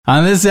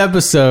On this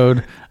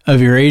episode of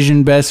Your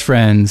Asian Best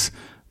Friends,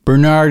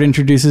 Bernard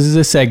introduces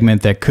a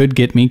segment that could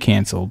get me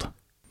canceled.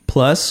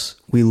 Plus,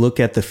 we look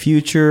at the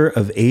future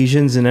of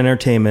Asians in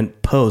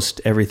entertainment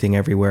post Everything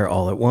Everywhere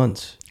All at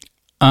Once.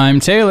 I'm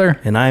Taylor.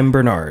 And I'm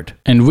Bernard.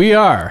 And we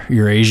are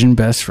Your Asian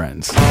Best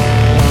Friends.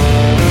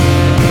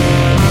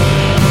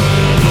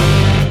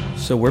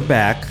 So we're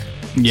back.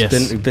 Yes.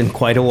 It's been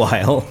quite a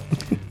while.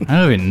 I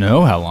don't even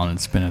know how long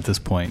it's been at this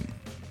point.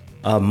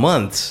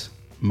 Months.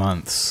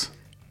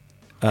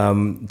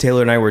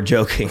 Taylor and I were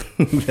joking.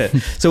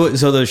 So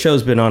the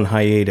show's been on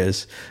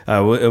hiatus,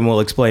 and we'll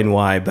explain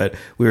why, but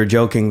we were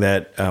joking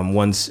that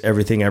once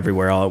Everything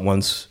Everywhere All at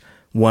Once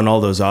won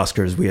all those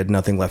Oscars, we had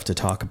nothing left to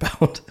talk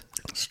about.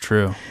 It's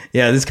true.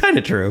 Yeah, it's kind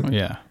of true.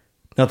 Yeah.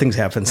 Nothing's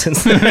happened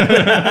since then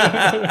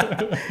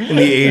in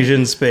the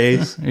Asian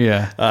space.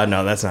 Yeah.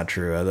 No, that's not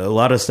true. A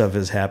lot of stuff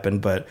has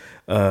happened, but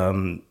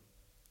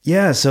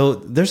yeah, so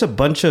there's a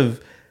bunch of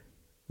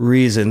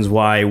reasons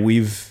why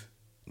we've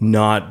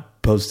not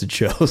posted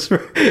shows for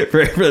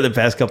the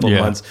past couple of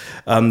months.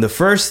 The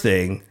first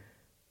thing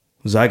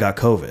was I got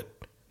COVID.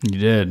 You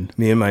did.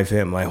 Me and my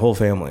family, my whole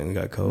family, we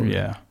got COVID.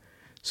 Yeah.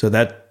 So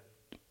that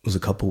was a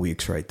couple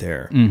weeks right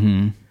there.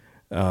 Mm-hmm.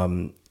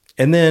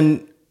 And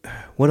then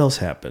what else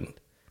happened?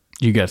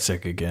 You got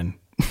sick again.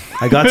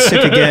 I got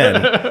sick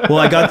again. Well,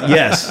 I got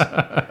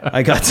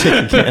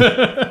sick again.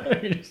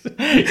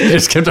 You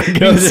just kept on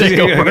getting sick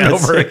over and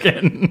over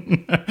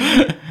again.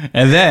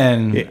 And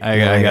then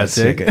I got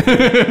sick.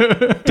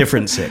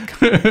 Different sick.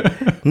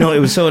 No, it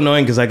was so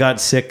annoying because I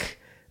got sick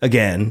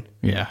again.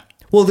 Yeah.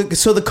 Well,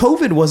 so the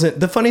COVID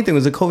wasn't, the funny thing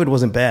was the COVID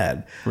wasn't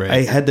bad. Right.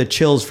 I had the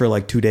chills for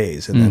like 2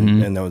 days and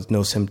then and there was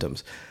no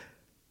symptoms.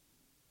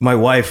 My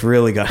wife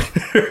really got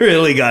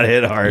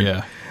hit hard.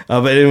 Yeah.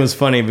 But it was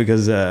funny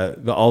because I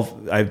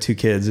have 2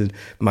 kids, and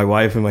my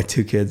wife and my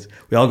 2 kids,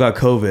 we all got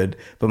COVID,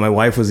 but my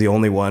wife was the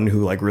only one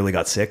who like really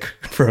got sick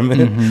from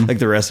it. Like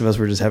the rest of us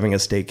were just having a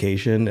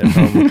staycation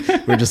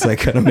and we're just like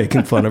kind of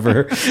making fun of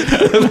her.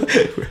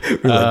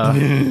 We're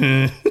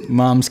like,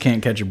 moms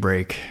can't catch a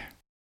break.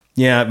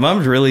 Yeah,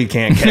 moms really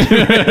can't catch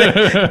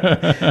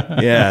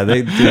it. Yeah,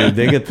 they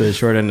get the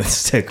short end of the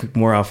stick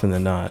more often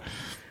than not.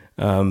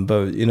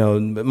 But you know,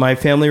 my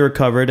family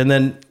recovered, and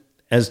then,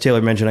 as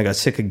Taylor mentioned, I got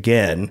sick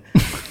again.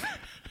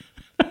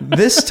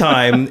 This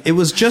time, it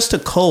was just a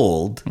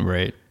cold.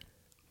 Right.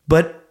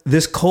 But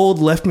this cold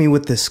left me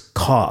with this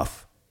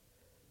cough.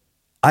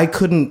 I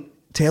couldn't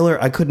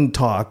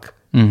talk.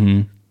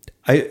 Mm-hmm.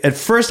 At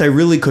first, I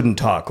really couldn't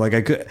talk. Like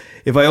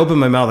if I opened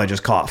my mouth, I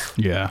just cough.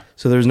 Yeah.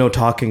 So there was no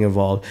talking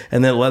involved.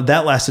 And then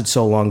that lasted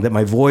so long that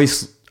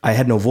I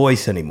had no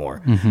voice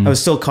anymore. Mm-hmm. I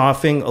was still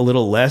coughing a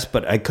little less,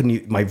 but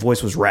my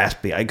voice was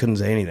raspy. I couldn't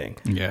say anything.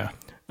 Yeah.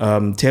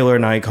 Taylor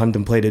and I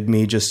contemplated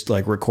me just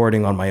like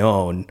recording on my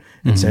own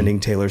and sending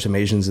Taylor some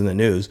Asians in the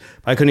news.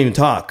 I couldn't even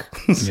talk.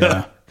 So,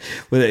 yeah.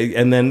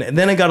 And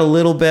then I got a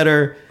little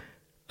better.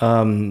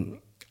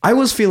 I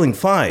was feeling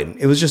fine.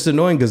 It was just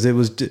annoying because it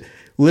was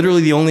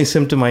literally the only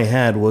symptom I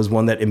had was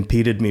one that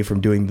impeded me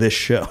from doing this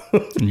show.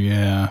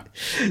 Yeah.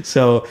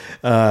 So,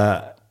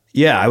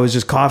 I was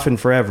just coughing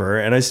forever,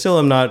 and I still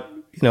am not,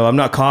 I'm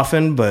not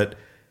coughing, but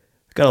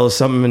got a little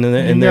something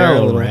in there.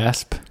 A little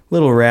rasp.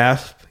 Little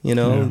rasp.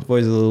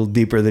 Voice a little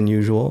deeper than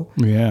usual.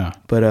 Yeah.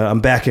 But I'm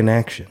back in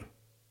action.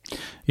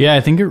 Yeah,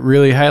 I think it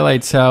really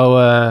highlights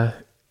how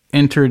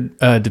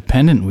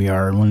interdependent we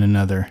are on one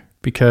another.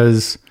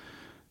 Because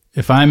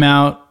if I'm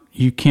out,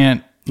 you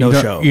can't...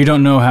 show. You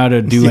don't know how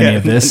to do any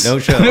of this. No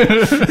show.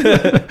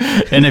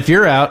 And if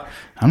you're out,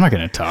 I'm not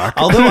going to talk.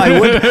 Although I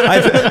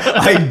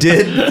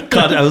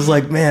was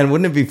like, man,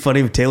 wouldn't it be funny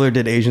if Taylor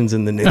did Asians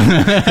in the news?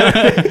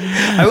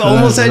 I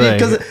almost had you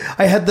because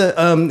I had the,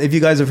 if you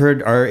guys have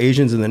heard our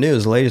Asians in the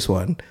News, the latest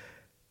one,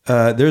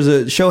 there's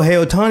a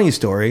Shohei Ohtani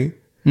story.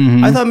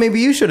 Mm-hmm. I thought maybe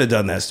you should have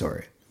done that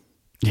story.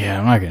 Yeah,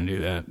 I'm not going to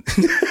do that.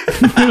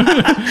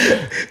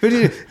 But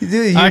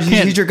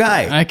he's your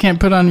guy. I can't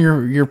put on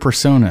your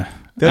persona.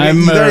 You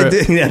gotta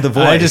do the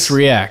voice. I just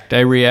react. I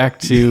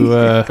react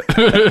to...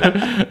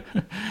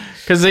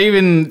 Because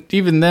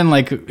even then,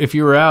 like, if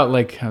you were out,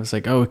 like, I was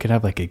like, oh, we could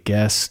have, like, a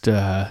guest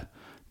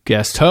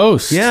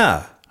host.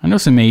 Yeah. I know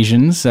some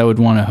Asians that would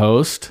want to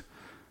host,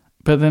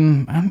 but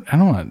then I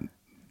don't want...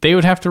 They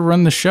would have to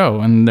run the show,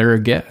 and they're a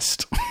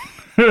guest.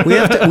 we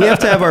have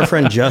to have our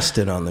friend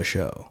Justin on the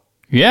show.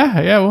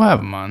 Yeah, we'll have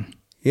him on.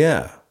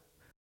 Yeah.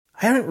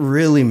 I haven't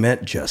really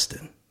met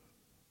Justin.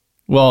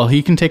 Well,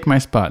 he can take my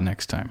spot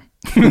next time.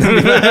 Because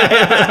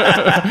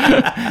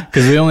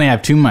we only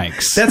have 2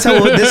 mics. That's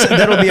how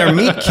that'll be our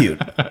meet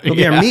cute. It'll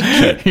be our meet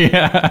cute.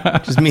 Yeah,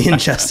 just me and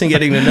Justin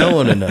getting to know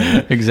one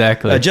another.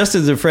 Exactly.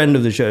 Justin's a friend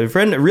of the show,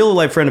 a real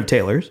life friend of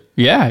Taylor's.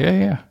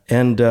 Yeah.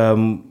 And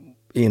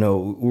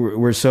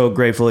we're so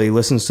grateful he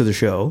listens to the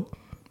show.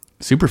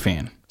 Super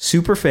fan,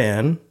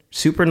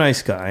 super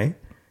nice guy,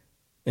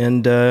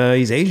 and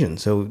he's Asian,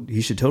 so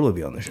he should totally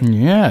be on the show.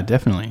 Yeah,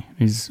 definitely.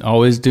 He's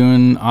always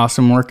doing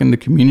awesome work in the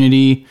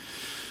community.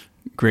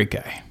 Great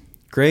guy.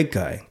 Great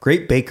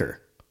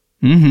baker.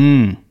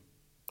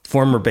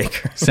 Former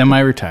baker.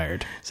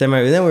 Semi-retired. Then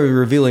we're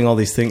revealing all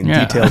these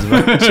details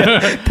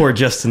about poor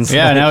Justin's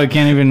life. Now we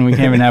can't even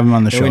have him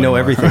on the show. We know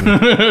anymore.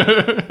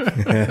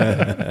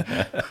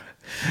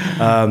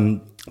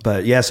 Everything.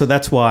 But yeah, so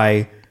that's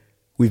why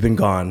we've been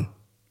gone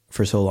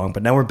for so long.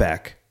 But now we're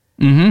back.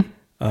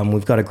 Mm-hmm.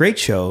 We've got a great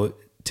show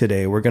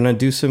today. We're gonna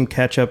do some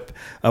catch up.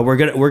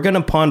 We're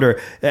gonna ponder,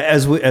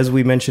 as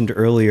we mentioned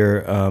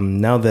earlier.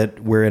 Now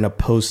that we're in a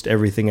post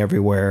everything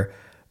everywhere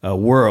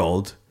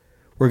world,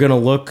 we're gonna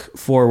look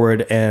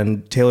forward,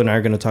 and Taylor and I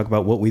are gonna talk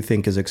about what we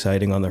think is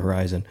exciting on the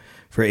horizon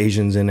for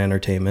Asians in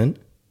entertainment.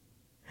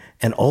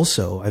 And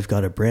also, I've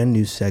got a brand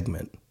new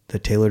segment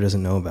that Taylor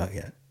doesn't know about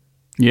yet.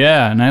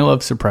 Yeah, and I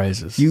love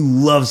surprises. You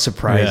love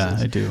surprises.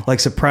 Yeah, I do. Like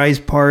surprise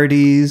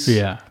parties.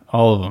 Yeah,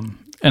 all of them.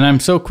 And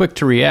I'm so quick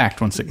to react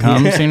once it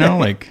comes,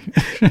 like...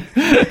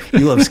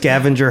 You love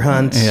scavenger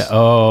hunts. Yeah.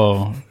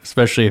 Oh,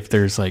 especially if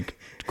there's like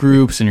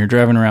groups and you're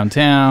driving around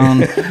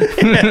town.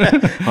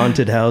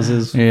 Haunted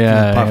houses.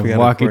 Yeah,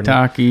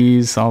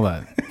 walkie-talkies, all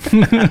that.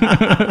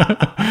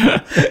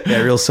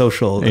 Yeah, real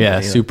social. Yeah,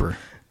 super.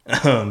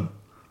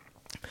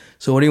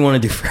 So what do you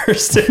want to do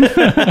first?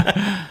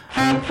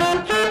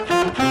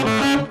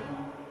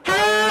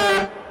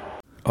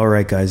 All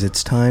right, guys,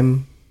 it's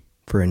time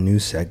for a new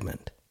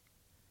segment.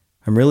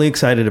 I'm really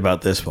excited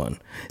about this one.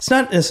 It's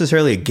not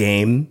necessarily a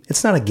game.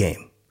 It's not a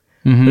game.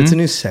 Mm-hmm. But it's a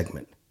new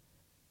segment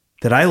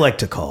that I like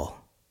to call,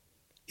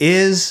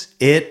 Is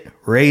It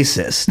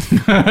Racist?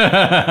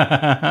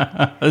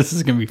 This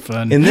is going to be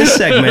fun. In this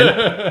segment,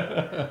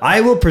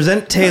 I will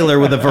present Taylor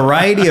with a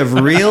variety of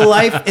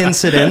real-life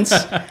incidents,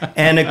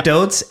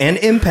 anecdotes, and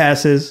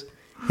impasses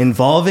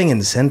involving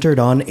and centered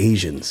on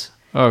Asians.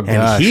 Oh, gosh.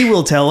 And he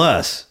will tell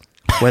us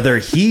whether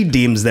he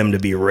deems them to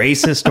be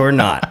racist or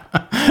not.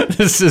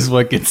 This is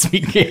what gets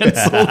me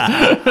canceled.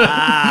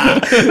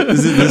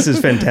 This is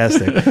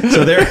fantastic.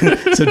 So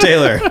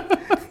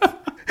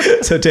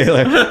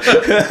Taylor,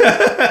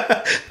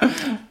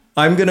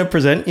 I'm going to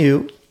present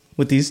you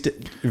with these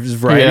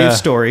variety of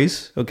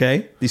stories,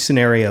 okay? These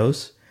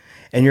scenarios,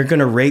 and you're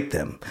going to rate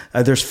them.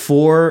 There's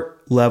 4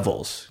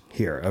 levels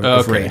here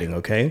of rating,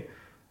 okay?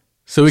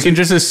 So we can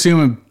just assume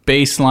a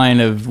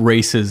baseline of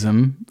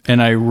racism,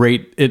 and I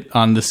rate it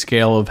on the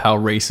scale of how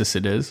racist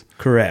it is.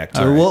 Correct.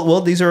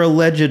 Well, these are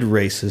alleged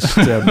racist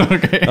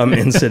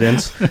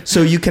incidents.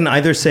 So you can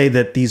either say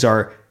that these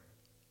are,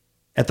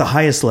 at the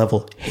highest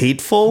level,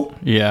 hateful.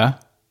 Yeah.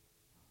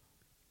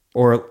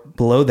 Or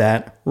below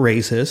that,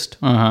 racist.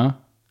 Uh-huh.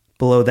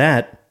 Below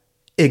that,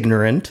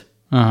 ignorant.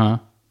 Uh-huh.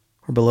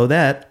 Or below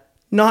that,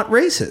 not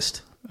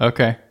racist.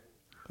 Okay.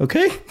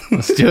 Okay?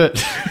 Let's do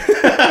it.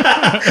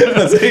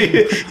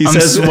 I'm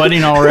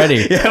sweating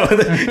already. Yeah,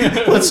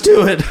 let's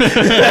do it.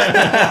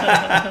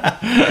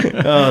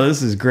 Oh,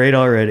 this is great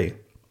already.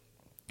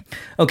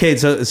 Okay,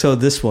 so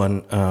this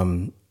one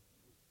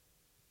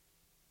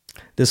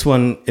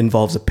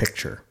involves a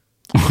picture.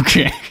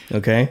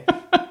 Okay?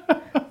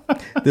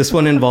 This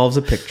one involves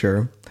a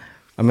picture.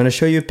 I'm going to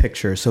show you a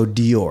picture. So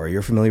Dior,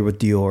 you're familiar with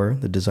Dior,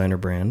 the designer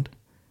brand?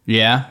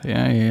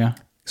 Yeah.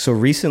 So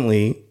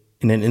recently,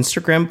 in an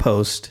Instagram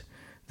post,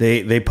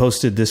 they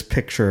posted this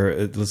picture.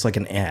 It was like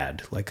an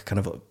ad, like kind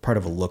of a part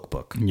of a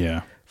lookbook.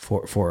 Yeah.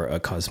 For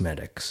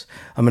cosmetics.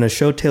 I'm going to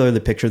show Taylor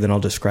the picture, then I'll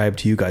describe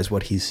to you guys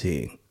what he's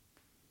seeing.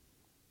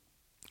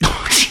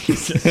 Oh,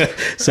 Jesus.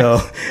 So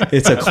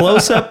it's a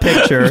close-up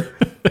picture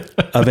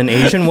of an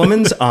Asian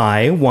woman's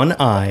eye, one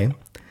eye,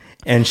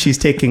 and she's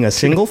taking a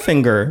single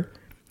finger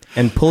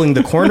and pulling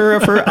the corner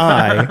of her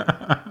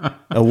eye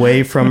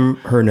away from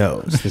her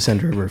nose, the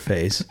center of her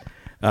face.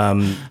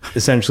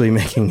 Essentially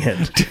making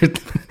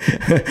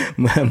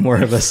it more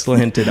of a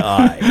slanted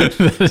eye.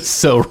 That is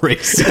so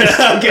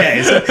racist.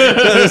 Okay,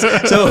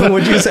 so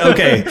would you say,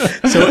 okay,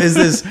 so is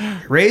this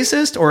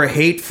racist or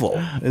hateful?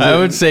 I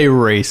would say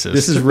racist.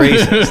 This is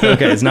racist.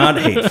 Okay, it's not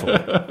hateful.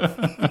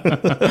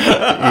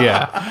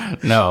 Yeah.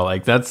 No,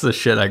 like that's the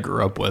shit I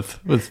grew up with.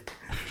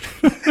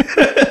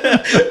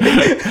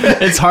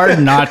 It's hard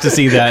not to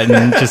see that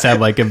and just have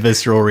like a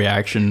visceral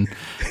reaction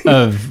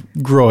of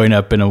growing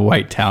up in a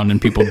white town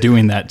and people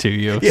doing that to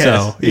you. Yes,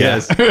 so,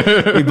 yes.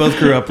 We both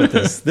grew up with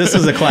this. This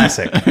is a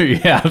classic.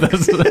 Yeah.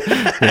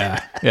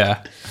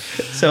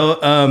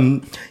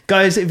 So,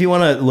 guys, if you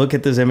want to look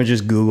at this image,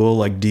 just Google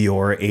like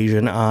Dior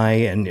Asian eye,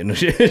 and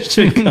it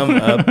should come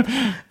up.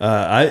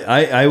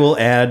 I will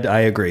add. I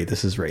agree.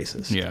 This is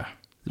racist. Yeah.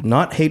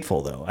 Not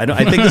hateful though. I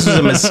think this was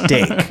a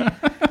mistake.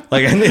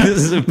 Like, I think this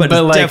is, but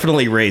it's like,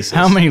 definitely racist.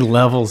 How many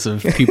levels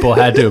of people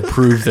had to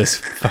approve this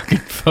fucking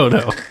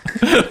photo?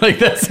 Like,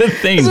 that's the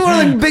thing. This is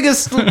one of the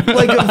biggest,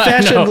 like,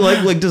 fashion,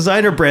 like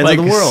designer brands in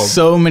the world.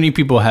 So many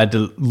people had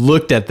to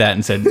looked at that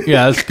and said,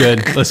 "Yeah, that's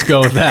good. Let's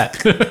go with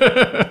that."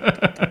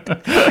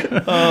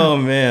 Oh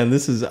man,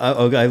 this is.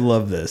 I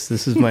love this.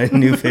 This is my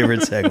new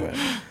favorite segment.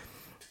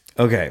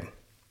 Okay.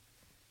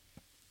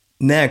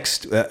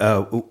 Next,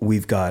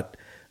 we've got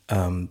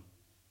one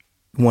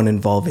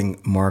involving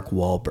Mark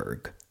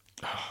Wahlberg.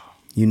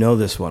 You know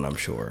this one, I'm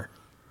sure.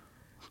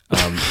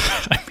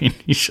 I mean,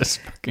 he's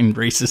just fucking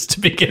racist to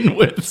begin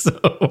with.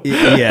 So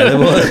yeah.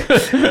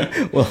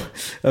 Well,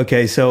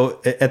 okay. So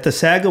at the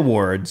SAG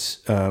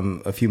Awards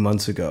a few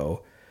months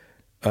ago,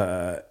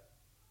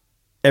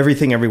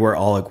 Everything Everywhere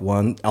All at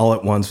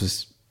Once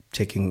was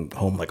taking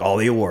home like all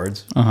the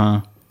awards.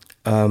 Uh-huh.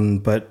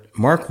 But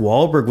Mark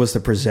Wahlberg was the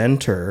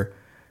presenter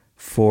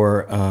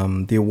for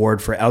the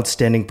award for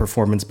Outstanding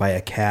Performance by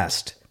a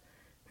Cast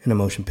in a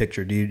Motion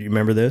Picture. Do you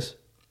remember this?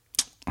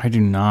 I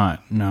do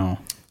not. No.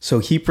 So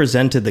he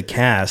presented the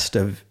cast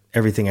of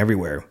Everything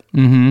Everywhere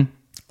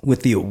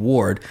with the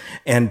award,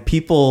 and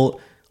people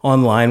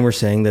online were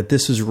saying that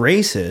this was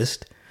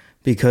racist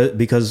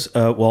because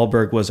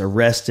Wahlberg was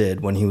arrested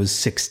when he was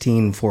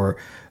 16 for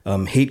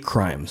hate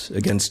crimes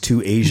against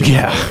two Asian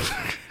boys.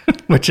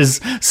 Which has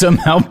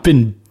somehow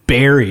been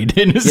buried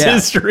in his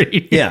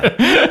history.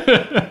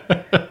 Yeah.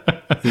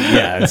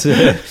 Yeah.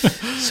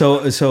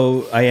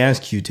 So I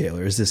ask you,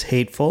 Taylor, is this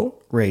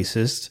hateful,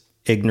 racist,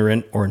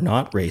 ignorant, or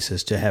not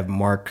racist to have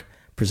Mark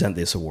present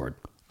this award?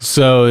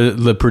 So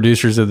the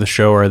producers of the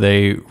show, are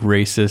they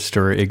racist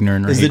or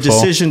ignorant or hateful? Is the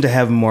decision to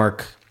have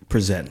Mark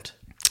present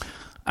racist?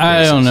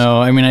 I don't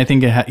know. I mean, I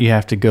think you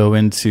have to go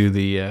into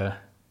the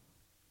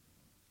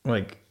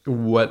like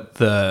what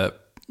the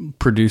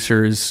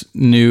producers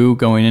knew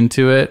going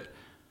into it.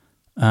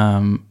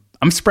 I'm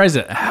surprised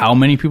at how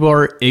many people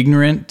are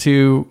ignorant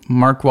to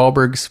Mark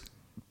Wahlberg's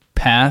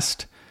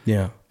past.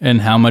 Yeah.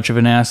 And how much of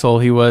an asshole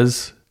he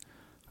was.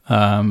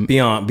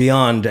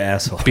 Beyond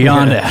asshole.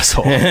 Beyond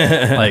asshole.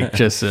 Like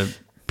just a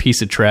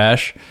piece of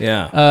trash.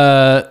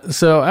 Yeah.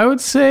 So I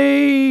would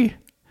say,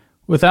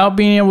 without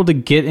being able to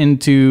get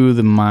into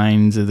the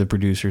minds of the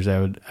producers, I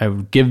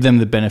would give them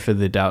the benefit of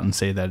the doubt and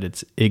say that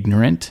it's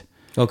ignorant.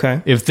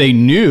 Okay. If they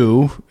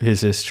knew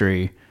his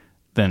history,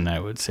 then I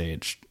would say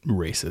it's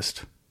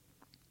racist.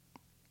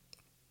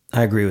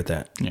 I agree with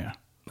that. Yeah.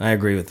 I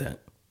agree with that.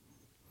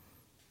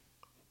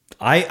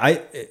 I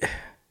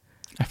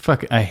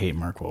hate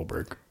Mark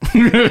Wahlberg.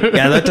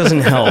 Yeah, that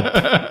doesn't help.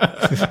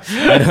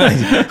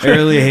 I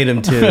really hate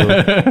him too.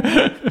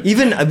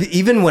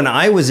 Even when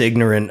I was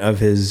ignorant of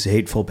his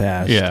hateful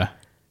past, Yeah.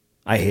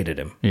 I hated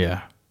him.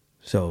 Yeah.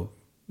 So,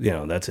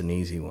 that's an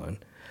easy one.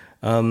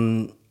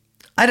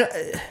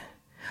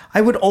 I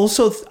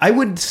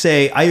would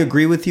say I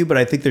agree with you, but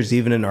I think there's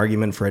even an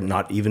argument for it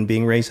not even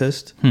being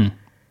racist.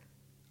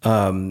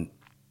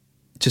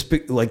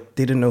 Like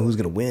they didn't know who's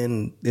going to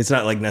win. It's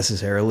not like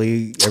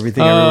necessarily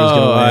everything everyone's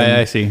going to win.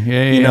 I see.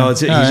 Yeah. He's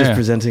just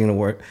presenting an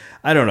award.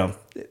 I don't know.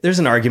 There's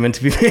an argument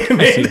to be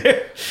made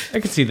there. I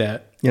could see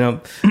that.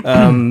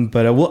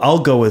 But I'll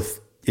go with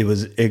it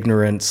was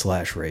ignorant /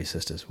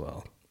 racist as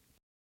well.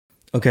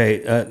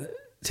 Okay,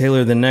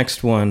 Taylor, the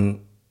next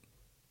one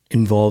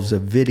involves a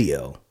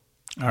video.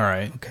 All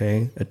right.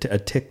 Okay, a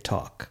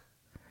TikTok.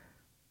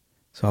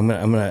 So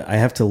I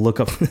have to look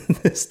up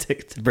this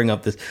to bring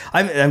up this.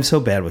 I'm so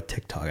bad with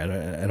TikTok.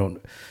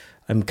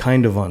 I'm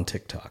kind of on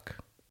TikTok.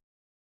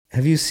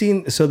 Have you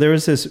seen? So there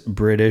was this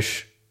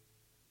British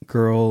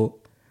girl,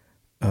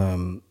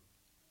 in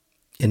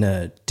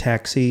a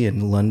taxi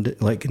in London,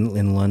 like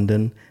in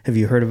London. Have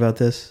you heard about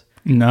this?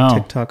 No.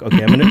 TikTok.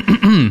 Okay,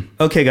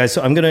 okay, guys.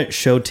 So I'm gonna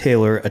show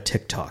Taylor a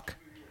TikTok,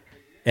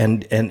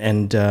 and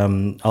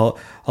I'll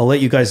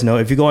let you guys know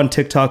if you go on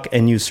TikTok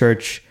and you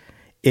search,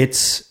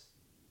 it's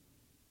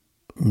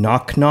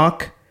knock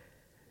knock,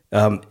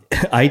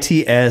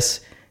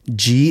 ITS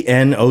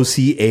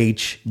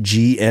GNOCH.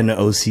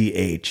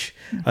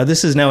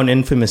 This is now an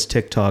infamous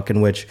TikTok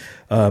in which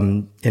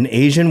an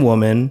Asian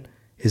woman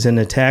is in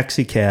a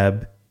taxi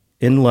cab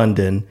in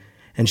London,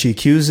 and she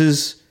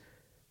accuses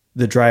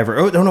the driver.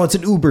 Oh no, it's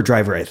an Uber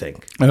driver, I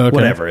think. Oh, okay.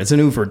 Whatever, it's an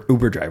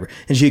Uber driver,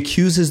 and she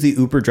accuses the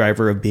Uber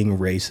driver of being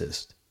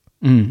racist.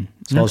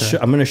 So okay.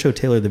 I'm going to show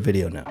Taylor the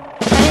video now.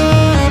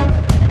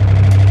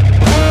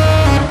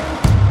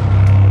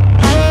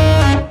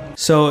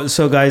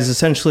 So guys,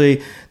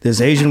 essentially,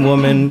 this Asian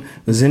woman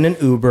was in an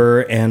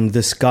Uber, and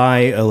this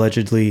guy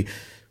allegedly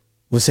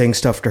was saying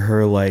stuff to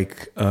her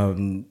like,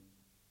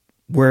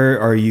 "Where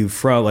are you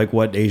from? Like,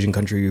 what Asian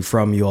country are you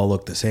from? You all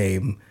look the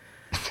same."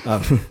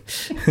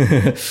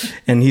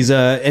 And he's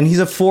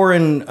a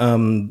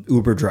foreign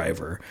Uber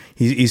driver.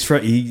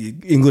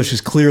 English is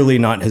clearly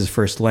not his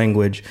first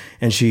language,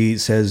 and she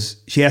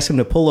asks him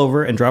to pull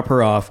over and drop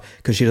her off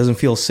because she doesn't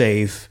feel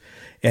safe.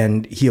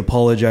 And he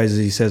apologizes.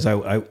 He says,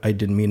 I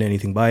didn't mean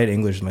anything by it.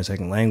 English is my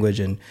second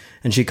language. And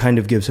she kind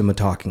of gives him a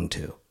talking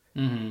to.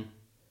 Mm-hmm.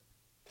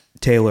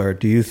 Taylor,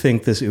 do you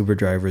think this Uber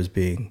driver is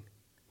being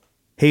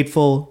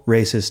hateful,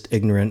 racist,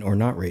 ignorant, or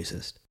not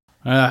racist?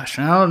 Gosh,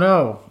 I don't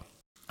know.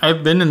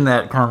 I've been in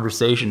that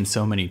conversation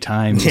so many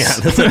times. Yeah,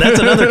 that's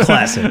another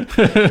classic.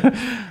 Where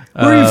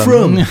are you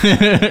from?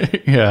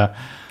 Yeah.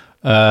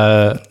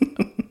 I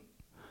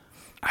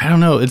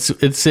don't know. It's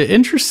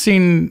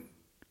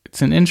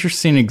an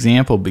interesting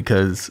example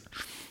because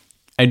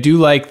I do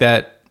like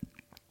that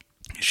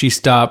she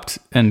stopped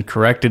and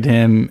corrected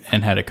him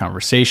and had a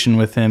conversation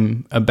with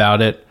him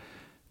about it,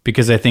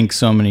 because I think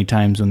so many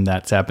times when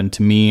that's happened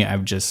to me,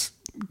 I've just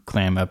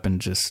clam up and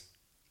just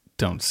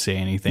don't say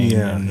anything.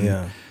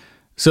 Yeah.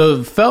 So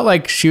it felt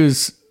like she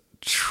was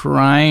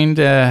trying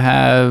to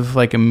have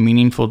like a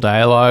meaningful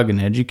dialogue and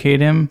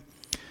educate him.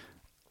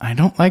 I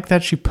don't like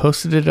that she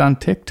posted it on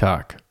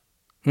TikTok.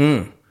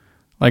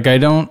 Like, I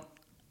don't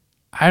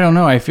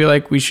know. I feel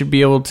like we should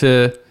be able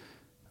to,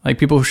 like,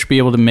 people should be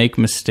able to make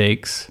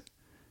mistakes.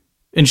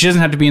 And she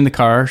doesn't have to be in the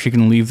car. She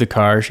can leave the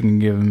car. She can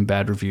give him a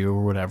bad review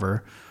or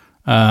whatever.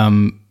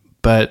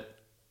 But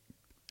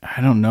I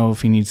don't know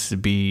if he needs to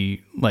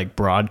be like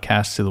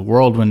broadcast to the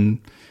world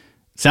when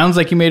it sounds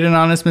like he made an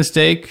honest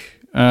mistake.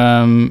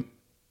 And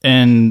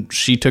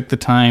she took the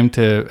time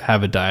to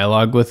have a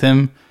dialogue with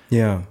him.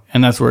 Yeah.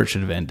 And that's where it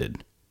should have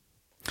ended.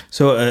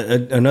 So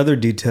another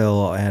detail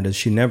I'll add is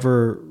she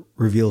never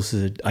reveals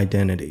his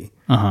identity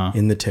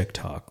in the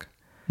TikTok.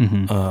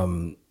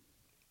 And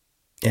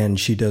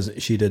she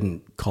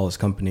didn't call his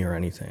company or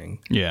anything.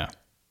 Yeah.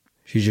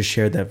 She just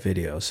shared that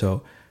video.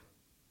 So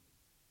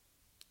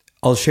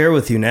I'll share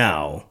with you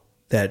now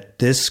that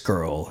this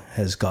girl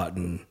has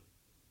gotten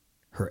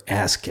her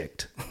ass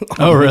kicked.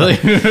 Oh, really?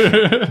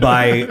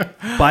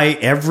 by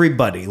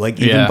everybody, like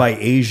even by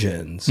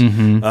Asians.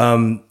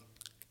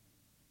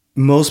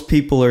 Most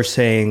people are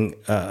saying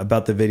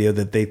about the video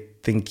that they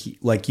think,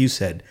 like you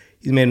said,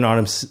 he's made an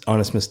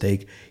honest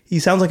mistake. He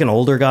sounds like an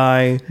older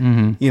guy.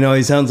 You know,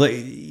 he sounds like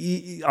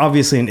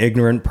obviously an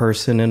ignorant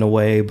person in a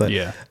way, but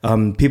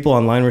people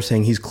online were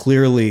saying he's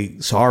clearly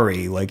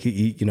sorry. Like,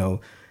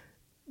 people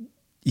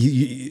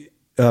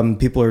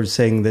are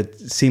saying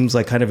that it seems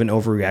like kind of an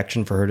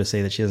overreaction for her to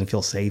say that she doesn't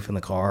feel safe in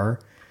the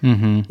car.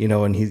 You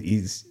know, and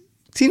he's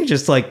seems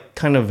just like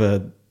kind of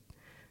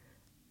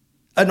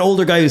an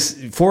older guy,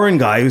 foreign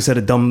guy who said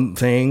a dumb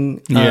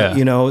thing.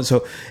 You know,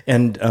 so,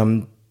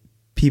 and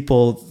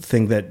people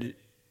think that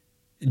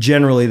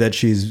generally that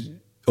she's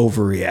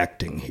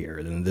overreacting here,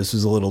 and this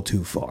is a little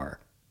too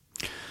far.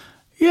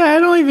 Yeah, I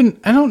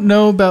don't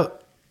know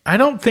about, I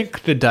don't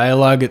think the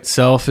dialogue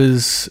itself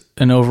is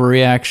an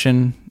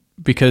overreaction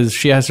because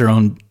she has her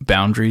own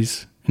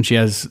boundaries and she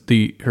has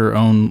her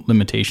own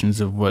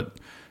limitations of what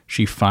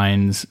she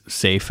finds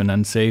safe and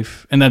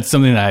unsafe. And that's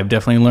something that I've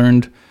definitely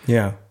learned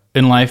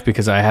in life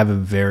because I have a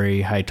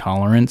very high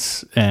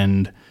tolerance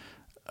and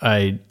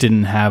I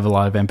didn't have a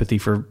lot of empathy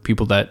for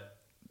people that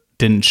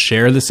didn't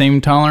share the same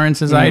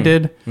tolerance as I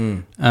did.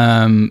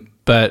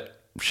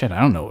 But shit, I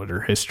don't know what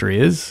her history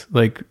is.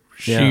 Like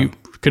she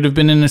could have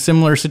been in a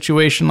similar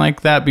situation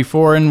like that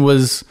before and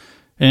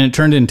it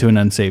turned into an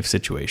unsafe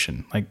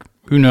situation. Like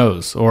who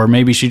knows? Or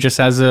maybe she just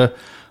has a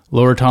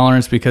lower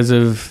tolerance because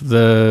of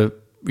the,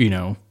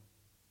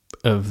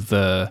 of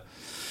the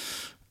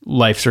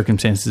life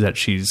circumstances that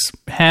she's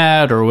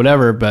had or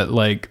whatever. But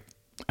like,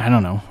 I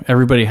don't know.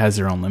 Everybody has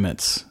their own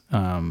limits.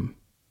 And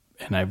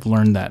I've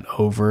learned that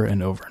over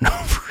and over and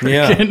over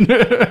again.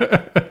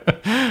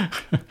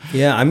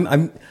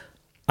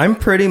 I'm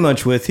pretty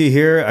much with you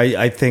here.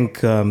 I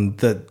think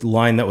the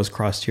line that was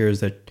crossed here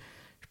is that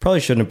you probably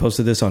shouldn't have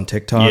posted this on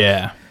TikTok.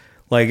 Yeah.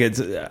 Like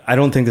I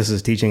don't think this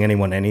is teaching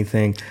anyone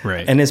anything.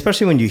 Right. And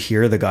especially when you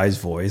hear the guy's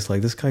voice,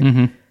 like this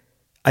guy,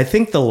 I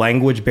think the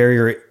language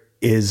barrier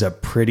is a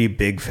pretty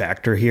big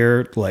factor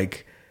here.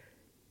 Like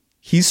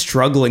he's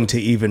struggling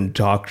to even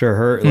talk to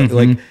her.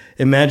 Like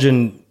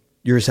imagine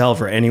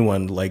yourself or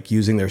anyone like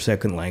using their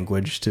second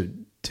language to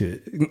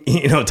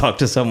talk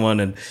to someone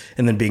and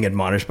then being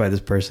admonished by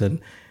this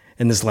person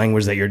in this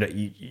language that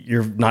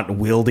you're not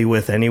wieldy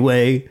with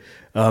anyway.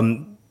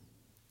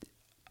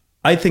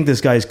 I think this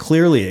guy's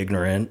clearly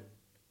ignorant,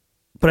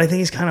 but I think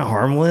he's kind of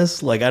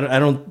harmless. Like I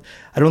don't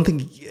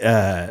think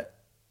I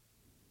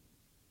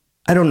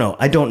don't know.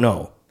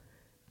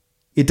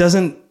 It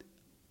doesn't.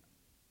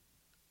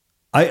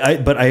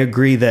 But I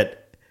agree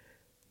that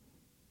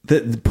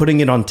putting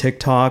it on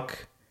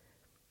TikTok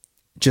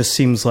just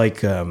seems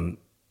like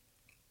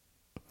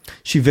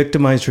she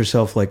victimized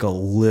herself like a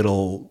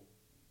little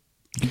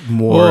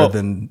more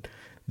than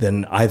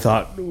I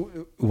thought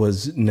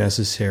was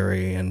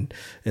necessary, and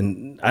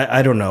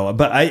I don't know,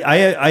 but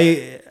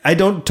I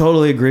don't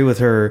totally agree with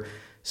her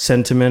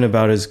sentiment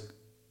about his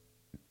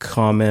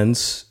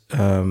comments.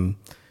 I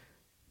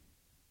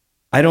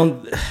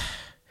don't.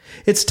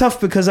 It's tough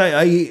because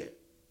I'm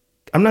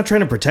not trying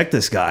to protect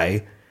this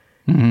guy.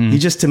 He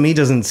just to me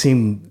doesn't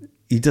seem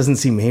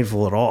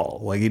hateful at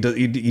all. Like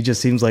he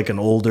just seems like an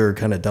older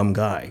kind of dumb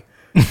guy.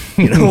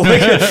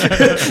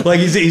 Like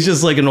he's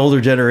just like an older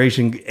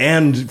generation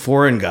and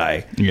foreign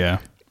guy. Yeah,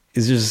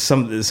 it's just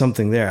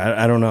something there.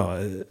 I don't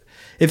know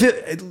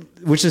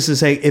which is to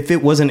say, if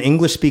it was an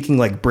English speaking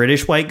like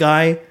British white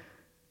guy,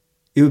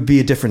 it would be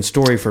a different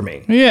story for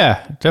me.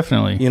 Yeah,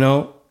 definitely.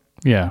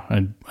 Yeah,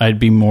 I'd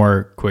be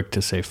more quick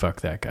to say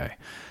fuck that guy.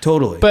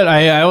 Totally. But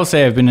I will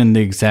say I've been in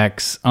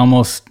the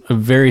almost a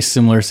very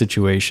similar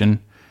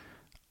situation.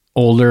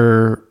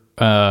 Older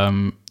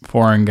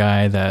foreign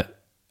guy that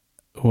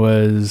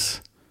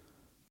was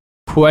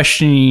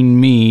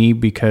questioning me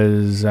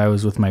because I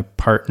was with my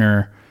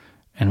partner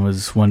and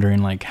was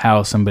wondering like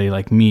how somebody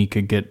like me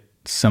could get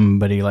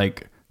somebody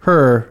like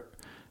her.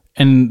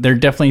 And there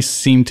definitely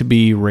seemed to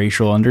be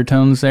racial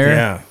undertones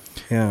there.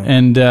 Yeah.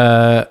 And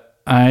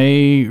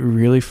I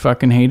really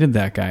fucking hated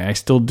that guy. I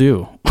still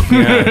do.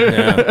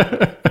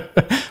 Yeah.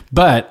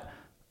 But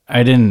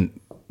I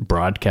didn't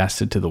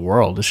broadcast it to the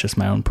world. It's just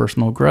my own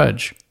personal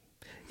grudge.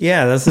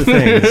 Yeah, that's the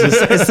thing.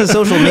 It's the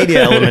social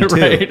media element too.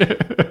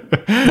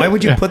 Right. Why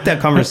would you put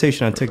that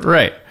conversation on TikTok?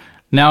 Right.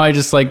 Now I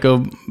just like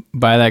go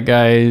by that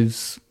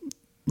guy's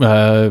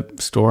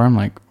store. I'm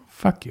like,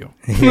 fuck you.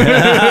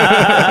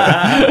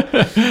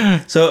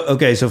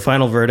 So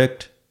final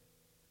verdict.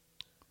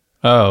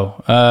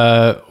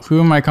 Oh,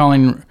 who am I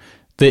calling?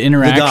 The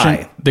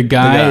interaction. The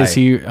guy. Is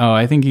he? Oh,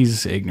 I think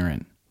he's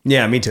ignorant.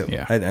 Yeah, me too.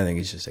 Yeah. I think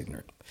he's just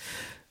ignorant.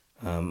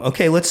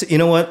 Okay, you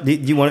know what? Do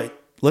you want?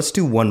 Let's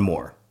do one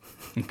more.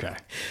 Okay.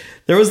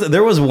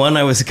 There was one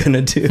I was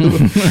gonna do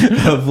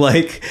of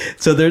like,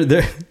 so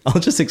there I'll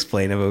just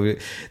explain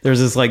it. There's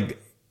this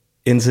like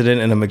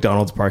incident in a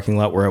McDonald's parking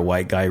lot where a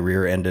white guy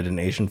rear-ended an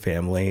Asian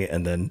family,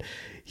 and then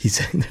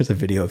there's a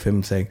video of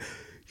him saying,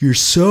 "You're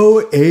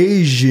so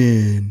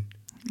Asian."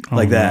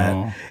 Like that.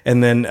 No.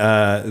 And then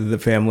the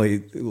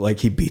family, like,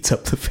 he beats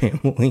up the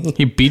family.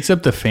 He beats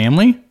up the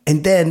family?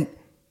 And then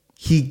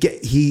he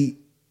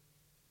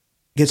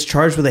gets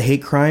charged with a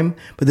hate crime,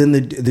 but then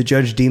the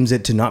judge deems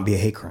it to not be a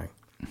hate crime.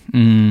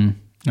 No,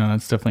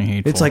 that's definitely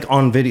hateful. It's like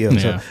on video.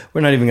 Yeah. So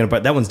we're not even going to,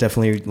 that one's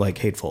definitely like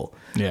hateful.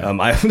 Yeah.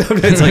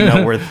 It's like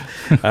not worth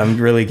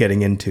really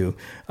getting into.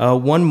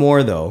 One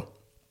more though.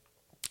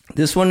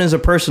 This one is a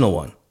personal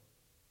one.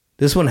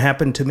 This one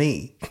happened to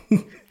me.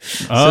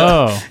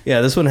 Yeah,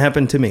 this one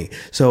happened to me.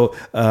 So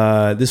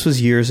this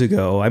was years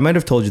ago. I might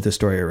have told you this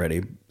story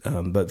already,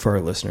 but for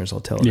our listeners, I'll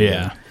tell it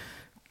again.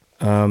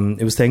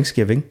 It was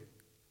Thanksgiving.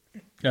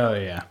 Oh,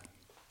 yeah.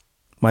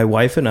 My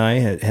wife and I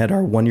had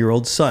our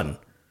 1-year-old son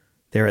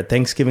there at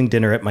Thanksgiving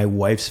dinner at my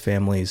wife's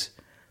family's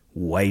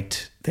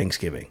white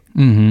Thanksgiving.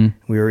 Mm-hmm.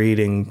 We were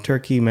eating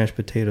turkey, mashed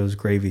potatoes,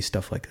 gravy,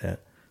 stuff like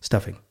that.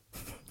 Stuffing.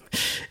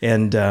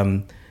 And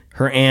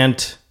her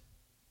aunt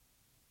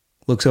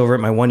looks over at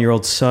my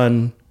 1-year-old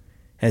son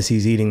as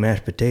he's eating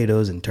mashed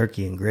potatoes and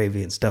turkey and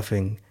gravy and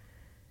stuffing.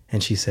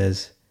 And she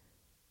says,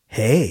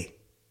 "Hey,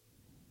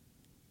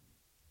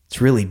 it's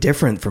really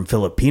different from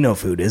Filipino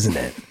food, isn't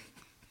it?"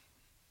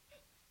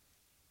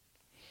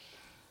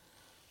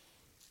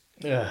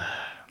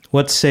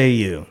 What say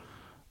you?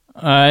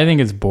 I think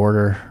it's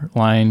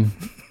borderline.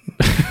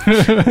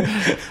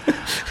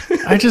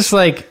 I just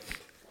like,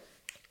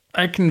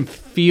 I can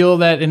feel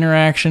that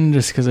interaction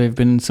just because I've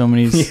been in so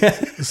many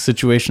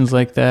situations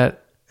like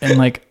that. And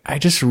like, I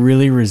just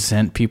really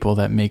resent people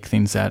that make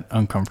things that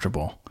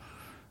uncomfortable.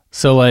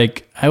 So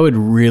like, I would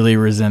really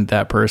resent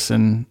that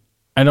person.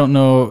 I don't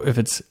know if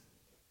it's,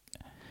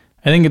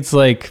 I think it's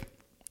like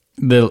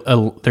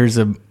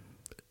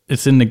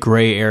it's in the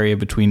gray area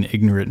between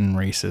ignorant and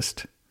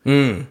racist.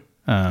 Yeah.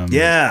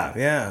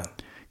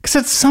 Because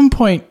at some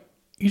point,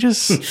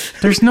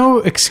 there's no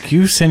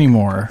excuse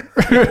anymore.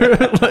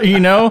 You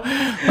know?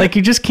 Like,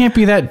 you just can't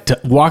be that,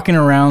 walking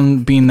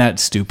around being that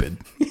stupid.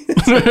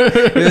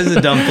 It is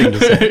a dumb thing to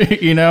say.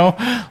 You know?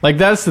 Like,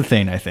 that's the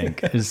thing, I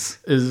think, is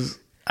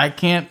I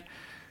don't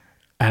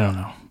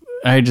know.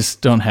 I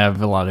just don't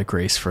have a lot of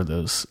grace for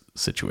those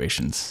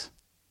situations.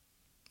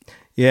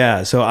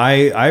 Yeah. So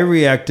I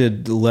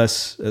reacted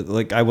less,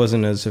 like I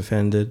wasn't as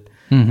offended.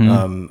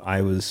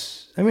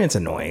 Mm-hmm. It's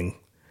annoying.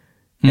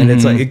 And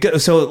it's like,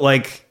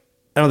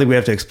 I don't think we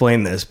have to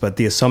explain this, but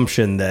the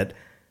assumption that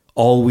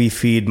all we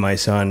feed my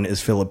son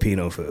is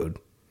Filipino food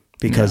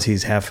because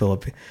he's half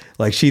Filipino.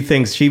 Like she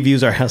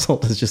views our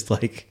household as just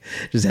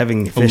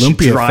having fish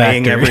lumpia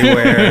drying factory.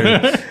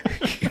 everywhere,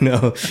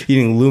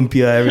 eating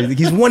lumpia, everything.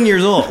 He's 1 year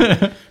old.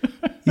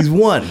 He's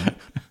 1.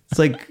 It's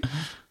like,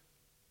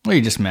 well,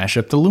 you just mash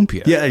up the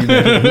lumpia.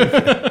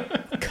 Yeah.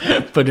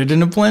 Put it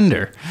in a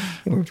blender.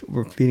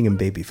 We're feeding him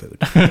baby food.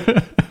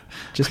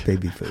 Just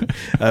baby food.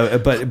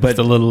 But Just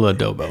a little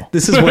adobo.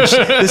 This is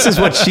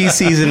what she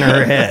sees in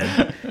her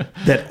head.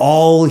 That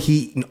all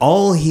he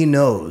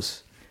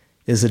knows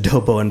is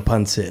adobo and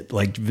pancit,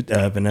 like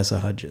Vanessa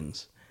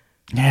Hudgens.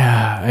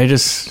 Yeah,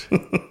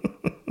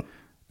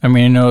 I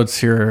know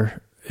it's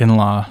your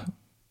in-law,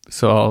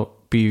 so I'll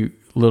be a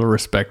little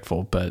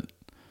respectful, but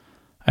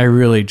I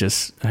really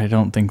I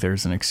don't think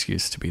there's an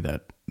excuse to be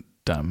that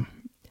dumb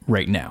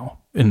right now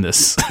in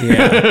this.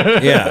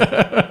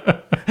 Yeah.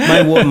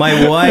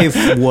 My wife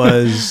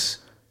was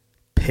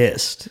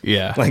pissed.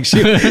 Yeah. Like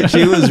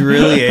she was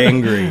really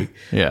angry.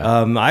 Yeah.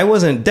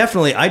 I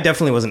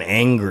definitely wasn't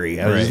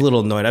angry. I was a little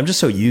annoyed. I'm just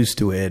so used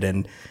to it.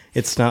 And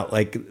it's not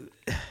like,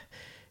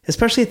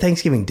 especially at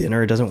Thanksgiving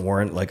dinner, it doesn't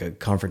warrant like a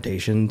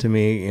confrontation to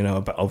me,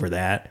 over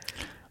that.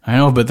 I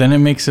know, but then it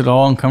makes it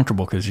all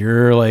uncomfortable because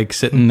you're like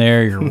sitting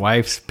there, your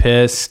wife's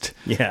pissed.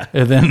 Yeah.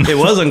 And then it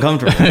was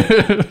uncomfortable.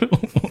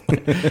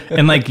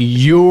 And like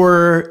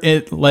you're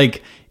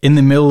in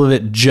the middle of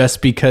it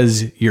just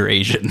because you're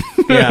Asian.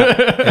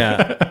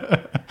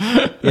 Yeah.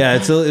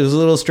 It was a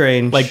little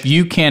strange. Like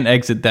you can't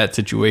exit that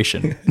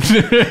situation.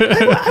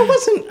 I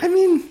wasn't.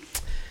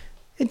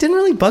 It didn't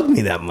really bug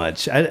me that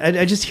much.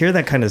 I just hear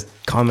that kind of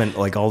comment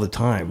like all the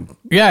time.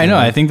 Yeah, I know.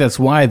 I think that's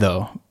why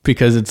though,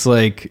 because it's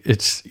like,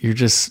 you're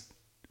just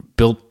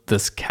built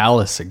this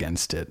callous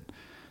against it.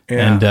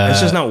 Yeah. And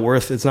it's just not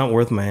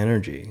worth my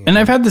energy. And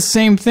I've had the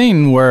same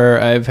thing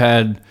where I've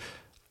had,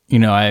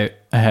 I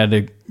had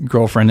a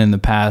girlfriend in the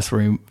past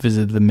where we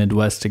visited the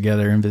Midwest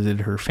together and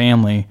visited her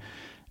family,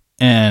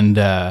 and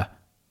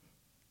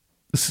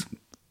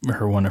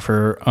one of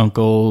her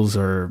uncles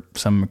or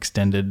some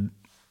extended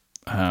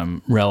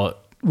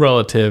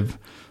relative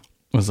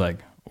was like,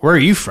 "Where are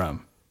you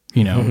from?"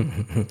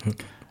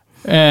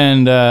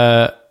 And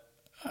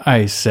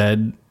I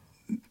said,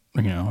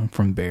 "I'm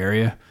from the Bay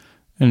Area,"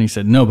 and he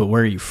said, "No, but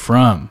where are you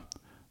from?"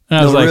 And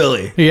I was like,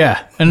 really?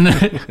 Yeah.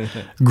 And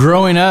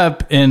growing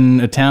up in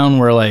a town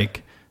where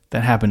like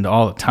that happened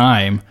all the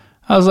time,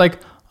 I was like,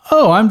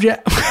 "Oh, I'm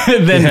Jack."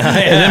 And then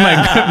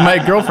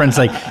my girlfriend's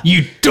like,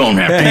 "You don't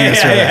have to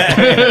answer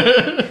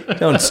that."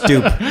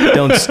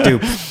 Don't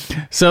stoop.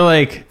 So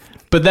like,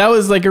 but that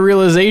was like a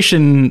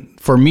realization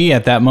for me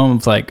at that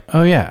moment. Like,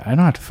 oh yeah, I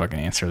don't have to fucking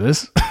answer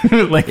this.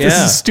 Like, this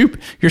is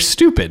stupid. You're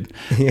stupid.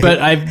 Yeah. But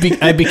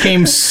I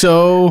became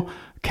so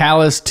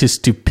callous to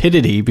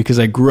stupidity because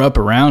I grew up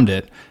around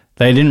it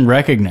that I didn't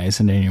recognize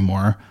it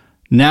anymore.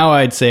 Now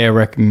I'd say I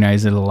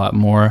recognize it a lot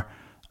more.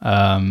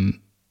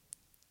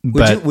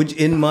 Would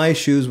in my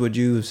shoes, would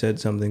you have said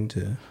something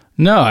to?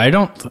 No, I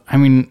don't. I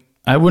mean,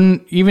 I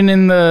wouldn't, even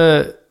in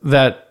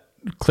that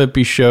clip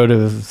he showed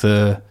of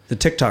the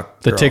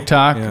TikTok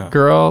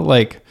girl,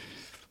 like,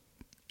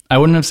 I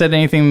wouldn't have said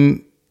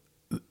anything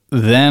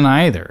then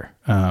either.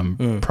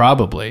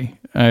 Probably.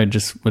 I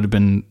just would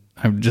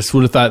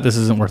have thought this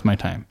isn't worth my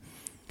time.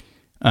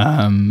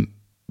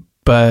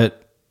 But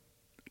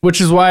which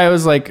is why I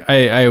was like,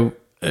 I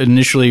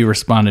initially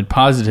responded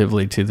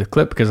positively to the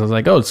clip, because I was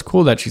like, oh, it's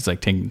cool that she's like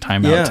taking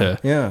time out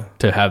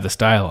to have this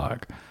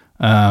dialogue.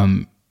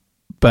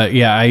 But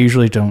yeah, I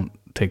usually don't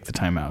take the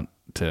time out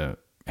to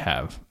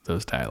have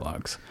those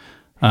dialogues.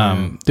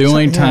 The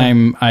only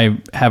time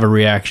I have a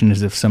reaction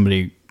is if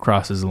somebody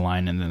crosses the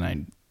line, and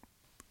then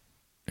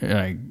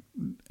I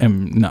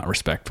am not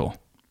respectful.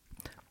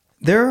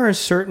 There are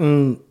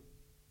certain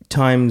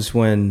times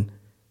when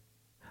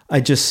I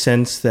just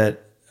sense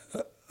that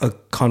a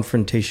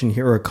confrontation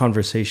here or a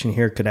conversation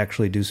here could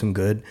actually do some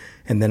good,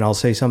 and then I'll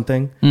say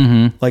something.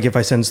 Mm-hmm. Like if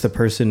I sense the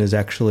person is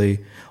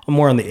actually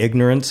more on the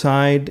ignorant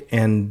side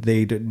and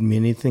they didn't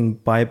mean anything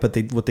by it, but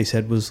what they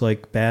said was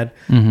like bad,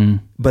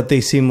 but they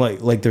seem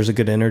like there's a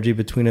good energy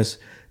between us,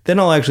 then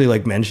I'll actually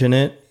like mention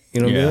it.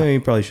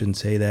 You probably shouldn't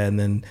say that, and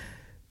then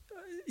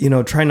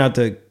try not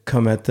to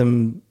come at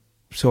them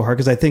so hard,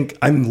 because I think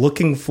I'm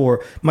looking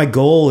for, my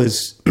goal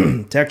is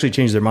to actually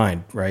change their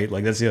mind, right?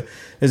 Like that's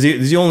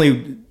the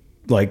only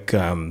like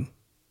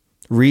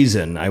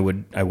reason I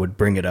would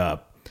bring it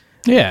up.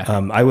 Yeah.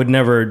 I would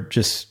never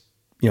just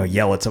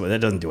yell at someone.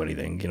 That doesn't do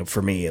anything,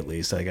 for me at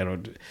least. Like I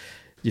don't,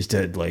 just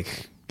to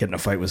like get in a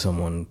fight with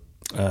someone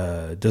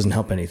doesn't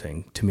help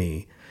anything to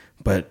me.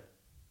 But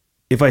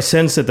if I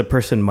sense that the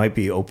person might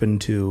be open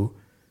to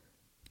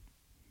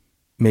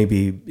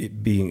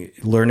maybe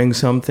learning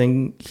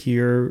something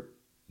here,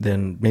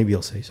 then maybe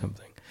I'll say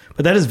something.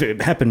 But that has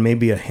happened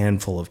maybe a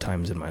handful of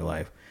times in my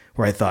life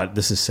where I thought,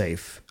 this is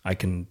safe, I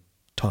can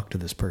talk to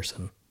this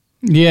person.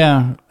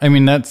 Yeah. I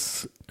mean, I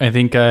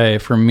think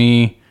for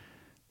me,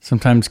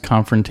 sometimes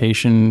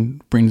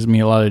confrontation brings me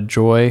a lot of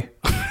joy.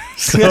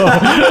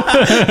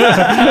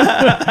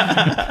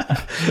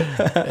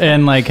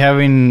 And like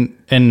having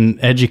and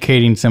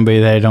educating somebody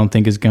that I don't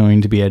think is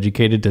going to be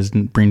educated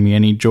doesn't bring me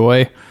any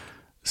joy.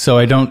 So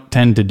I don't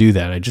tend to do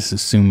that. I just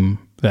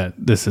assume that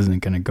this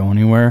isn't going to go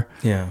anywhere.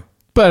 Yeah.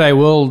 But I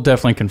will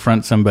definitely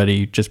confront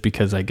somebody just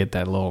because I get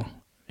that little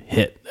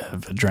hit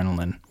of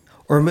adrenaline.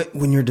 Or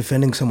when you're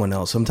defending someone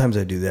else, sometimes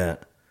I do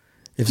that.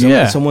 If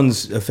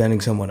someone's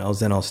offending someone else,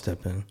 then I'll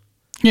step in.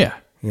 Yeah.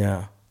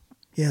 Yeah.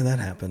 Yeah, that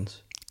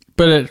happens.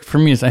 But for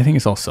me, I think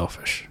it's all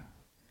selfish.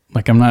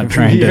 Like I'm not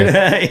trying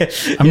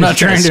to. I'm not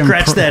trying to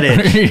scratch that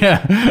itch.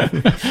 Yeah.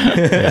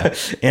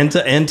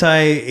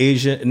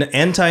 Anti-Asian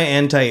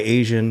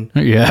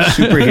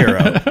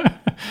superhero.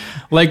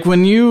 Like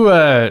when you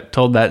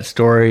told that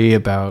story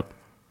about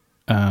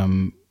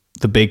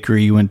the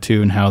bakery you went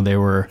to and how they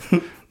were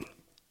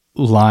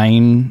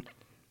lying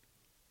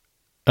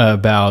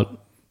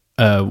about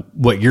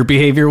what your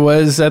behavior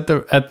was at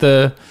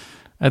the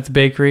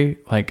bakery,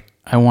 like.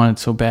 I wanted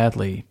so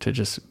badly to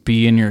just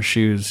be in your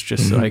shoes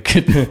just so I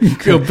could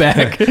go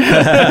back.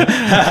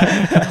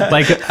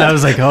 Like, I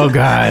was like, oh,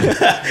 God.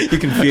 You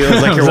can feel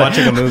it's like you're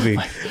watching a movie.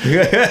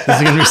 This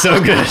is going to be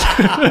so good.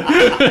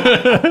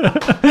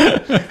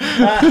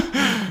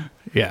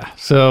 Yeah.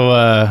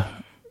 So,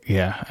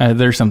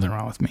 there's something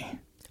wrong with me.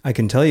 I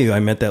can tell you I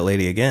met that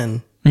lady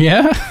again.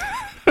 Yeah?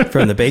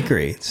 From the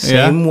bakery.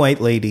 Same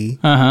white lady.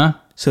 Uh-huh.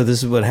 So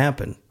this is what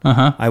happened.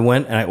 Uh-huh. I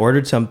went and I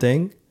ordered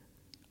something.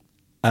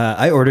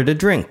 I ordered a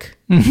drink.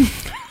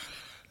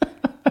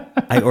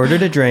 I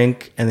ordered a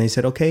drink, and they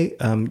said, okay,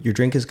 your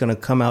drink is going to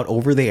come out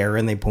over the air,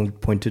 and they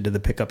pointed to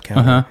the pickup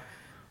counter. Uh-huh.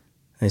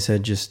 They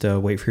said, just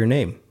wait for your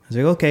name. I was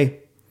like, okay.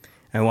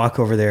 I walk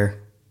over there,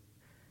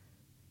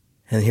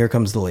 and here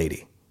comes the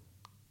lady.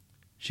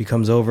 She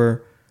comes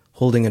over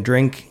holding a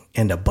drink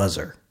and a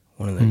buzzer,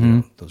 one of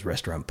the, those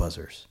restaurant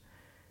buzzers.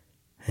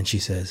 And she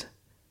says,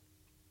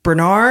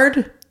 Bernard?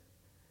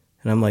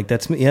 And I'm like,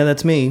 that's me. Yeah,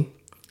 that's me.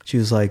 She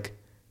was like,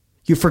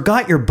 you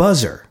forgot your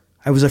buzzer.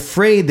 I was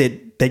afraid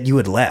that you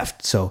had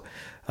left. So,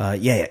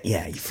 yeah,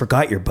 you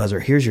forgot your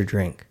buzzer. Here's your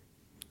drink.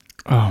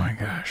 Oh my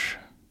gosh.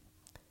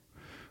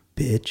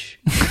 Bitch.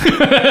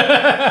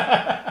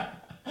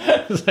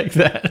 It's like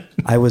that.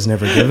 I was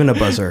never given a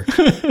buzzer.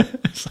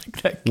 It's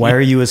like that. Why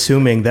are you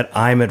assuming that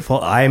I'm at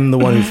fault? I'm the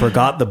one who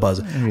forgot the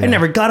buzzer. Yeah. I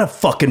never got a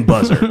fucking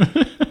buzzer.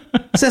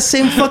 It's that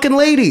same fucking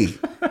lady.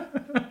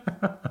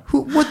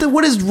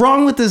 What is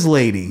wrong with this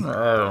lady?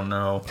 I don't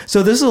know.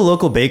 So this is a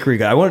local bakery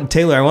guy. I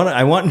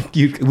want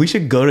you. We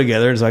should go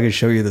together so I can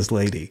show you this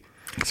lady.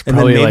 And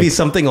then maybe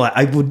something like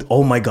I would.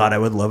 Oh my god, I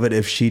would love it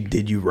if she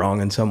did you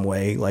wrong in some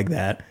way like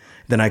that.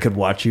 Then I could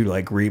watch you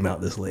like ream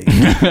out this lady.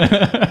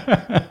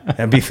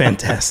 That'd be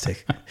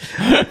fantastic.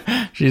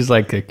 She's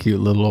like a cute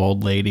little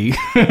old lady. She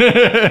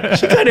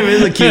kind of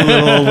is a cute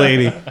little old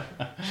lady.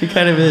 She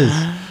kind of is.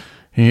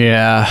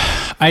 Yeah.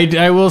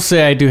 I will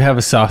say I do have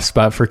a soft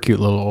spot for cute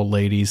little old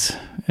ladies,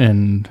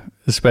 and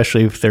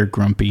especially if they're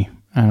grumpy.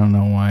 I don't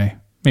know why.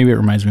 Maybe it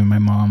reminds me of my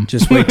mom.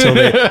 Just wait till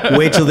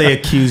they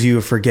accuse you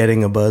of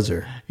forgetting a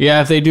buzzer.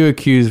 Yeah, if they do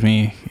accuse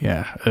me,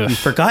 yeah. Ugh. You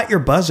forgot your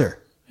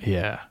buzzer.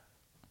 Yeah.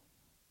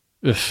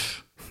 Ugh.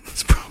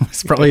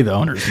 It's probably the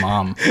owner's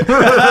mom.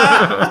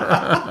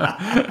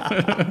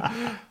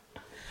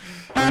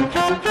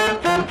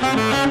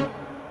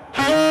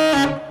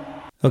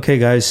 Okay,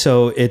 guys,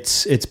 so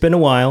it's been a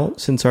while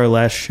since our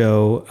last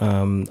show.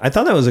 I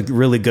thought that was a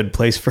really good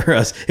place for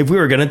us. If we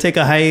were going to take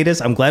a hiatus,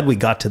 I'm glad we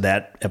got to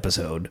that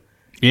episode.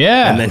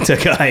 Yeah. And then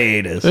took a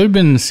hiatus. It would have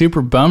been a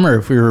super bummer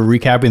if we were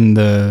recapping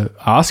the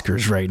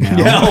Oscars right now.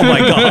 Yeah, oh my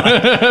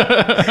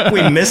God.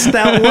 We missed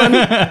that one?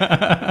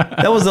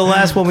 That was the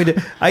last one we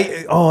did.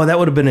 That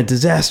would have been a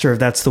disaster if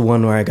that's the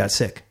one where I got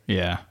sick.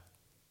 Yeah.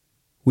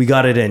 We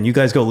got it in. You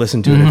guys go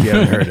listen to it if you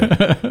haven't heard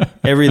it.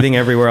 Everything,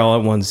 Everywhere, All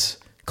at Once,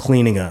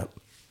 cleaning up.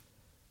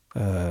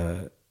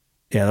 Yeah,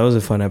 that was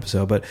a fun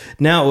episode. But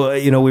now,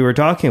 we were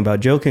joking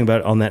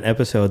about on that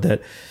episode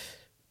that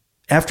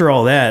after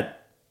all that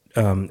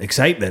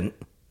excitement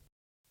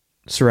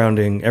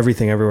surrounding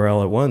Everything, Everywhere,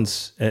 All at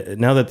Once,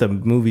 now that the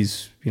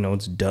movie's,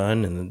 it's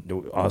done and the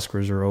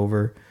Oscars are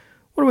over,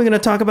 what are we going to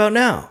talk about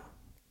now?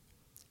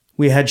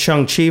 We had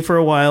Shang-Chi for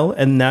a while,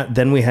 and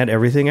then we had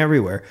Everything,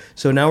 Everywhere.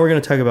 So now we're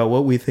going to talk about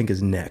what we think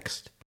is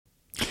next.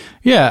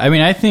 Yeah, I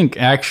mean, I think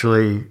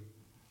actually,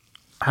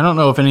 I don't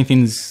know if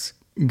anything's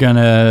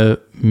gonna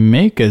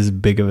make as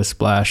big of a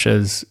splash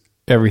as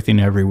Everything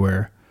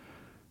Everywhere.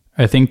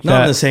 I think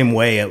not in the same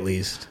way, at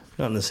least.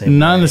 Not in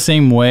the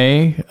same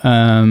way.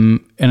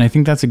 And I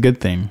think that's a good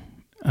thing.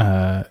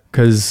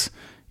 Because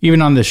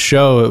even on this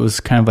show, it was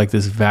kind of like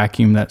this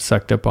vacuum that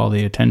sucked up all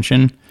the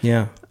attention.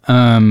 Yeah.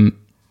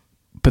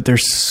 But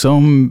there's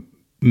so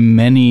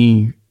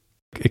many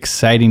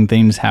exciting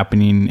things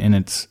happening in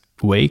its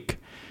wake,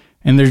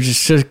 and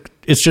it's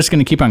just going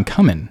to keep on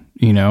coming.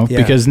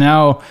 Because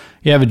now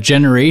you have a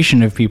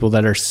generation of people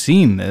that are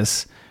seeing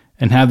this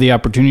and have the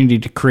opportunity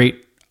to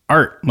create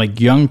art. Like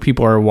young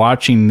people are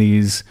watching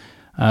these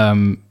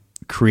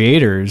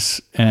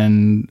creators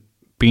and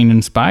being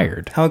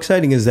inspired. How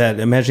exciting is that?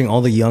 Imagining all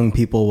the young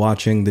people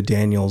watching the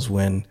Daniels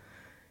win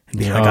and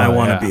being like, I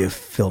want to be a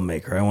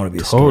filmmaker. I want to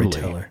be a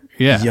storyteller.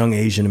 Yeah. These young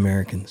Asian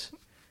Americans.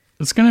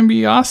 It's going to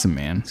be awesome,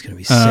 man. It's going to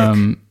be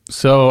sick.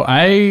 So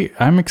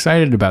I'm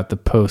excited about the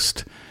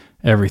post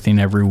Everything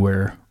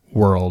Everywhere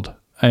world.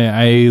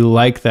 I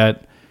like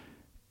that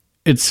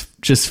it's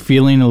just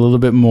feeling a little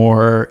bit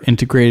more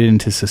integrated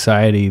into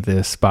society,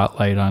 the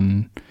spotlight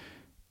on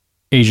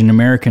Asian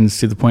Americans,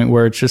 to the point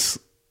where it's just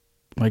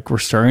like we're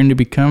starting to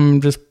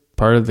become just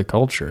part of the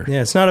culture.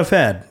 Yeah, it's not a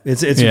fad.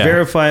 It's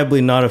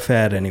verifiably not a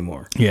fad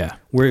anymore. Yeah.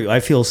 I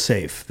feel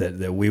safe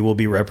that we will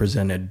be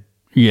represented.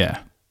 Yeah.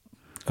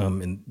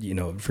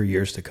 For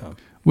years to come.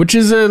 Which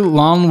is a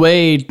long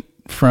way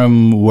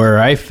from where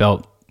I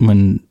felt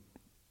when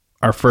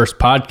our first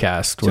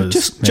podcast was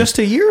just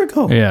a year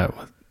ago. Yeah,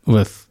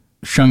 with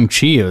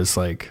Shang-Chi, it was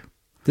like,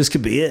 this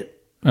could be it.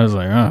 I was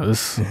like, oh,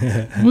 this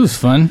was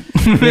fun.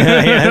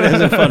 yeah, it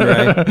was a fun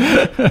ride.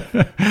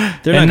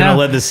 They're not going to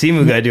let the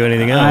Simu guy do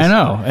anything else. I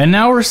know. And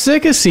now we're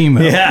sick of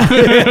Simu. Yeah,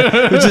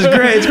 which is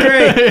great. It's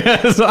great.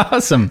 Yeah, it's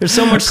awesome. There's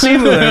so much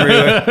Simu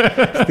everywhere.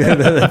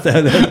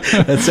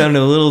 that sounded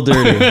a little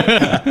dirty.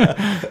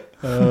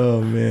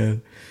 Oh,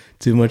 man.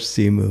 Too much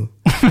Simu.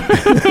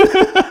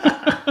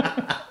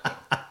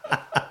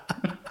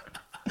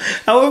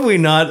 How have we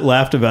not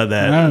laughed about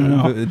that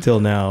until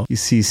now? You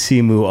see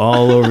Simu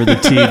all over the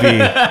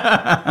TV,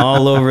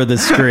 all over the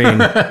screen.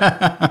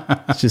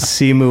 It's just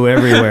Simu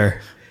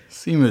everywhere.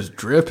 Simu's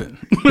dripping.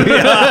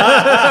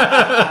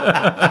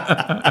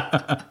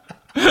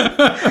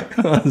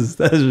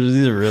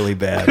 These are really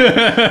bad.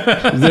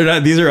 They're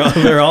not.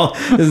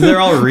 They're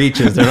all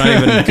reaches. They're not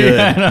even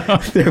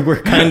good. Yeah,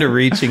 we're kind of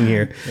reaching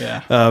here.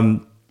 Yeah.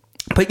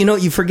 But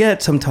you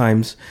forget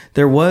sometimes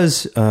there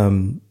was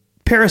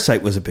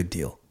Parasite was a big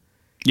deal.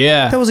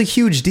 Yeah. That was a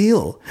huge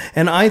deal.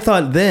 And I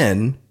thought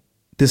then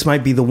this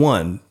might be the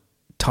one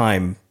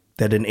time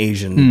that an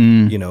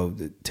Asian,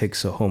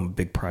 takes home a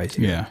big prize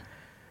here. Yeah.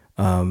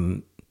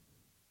 And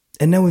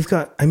now we've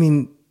got,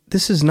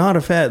 this is not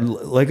a fad.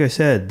 Like I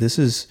said,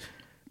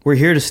 we're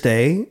here to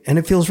stay, and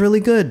it feels really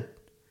good.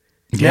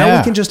 Yeah. Now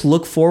we can just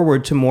look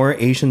forward to more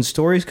Asian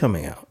stories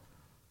coming out.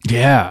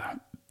 Yeah,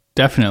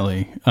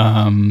 definitely.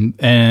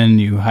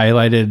 And you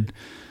highlighted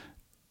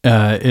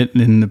it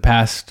in the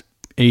past,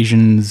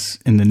 Asians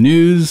in the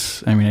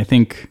news. I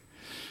think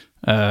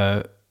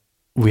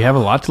we have a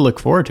lot to look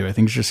forward to. I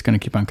think it's just going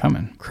to keep on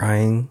coming.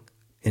 Crying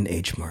in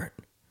H Mart.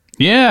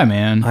 Yeah,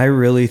 man. I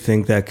really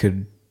think that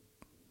could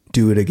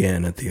do it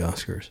again at the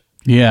Oscars.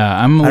 Yeah,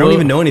 I don't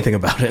even know anything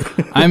about it.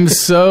 I'm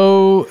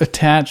so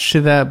attached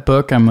to that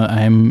book.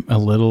 I'm a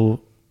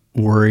little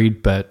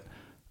worried, but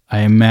I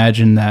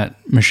imagine that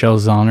Michelle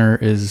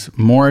Zauner is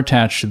more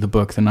attached to the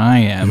book than I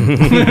am.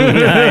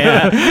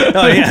 Yeah.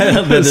 Oh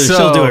yeah,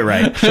 she'll do it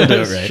right. She'll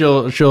do it right.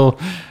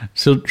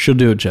 She'll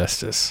do it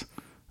justice.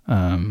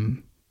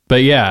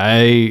 But yeah,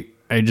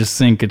 I just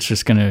think it's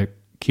just gonna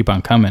keep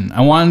on coming.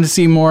 I wanted to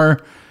see more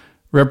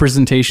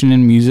representation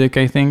in music.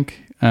 I think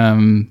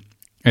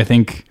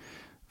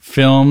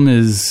film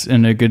is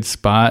in a good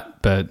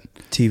spot, but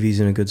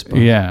TV's in a good spot.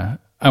 Yeah,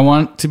 I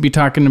want to be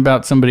talking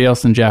about somebody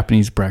else than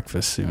Japanese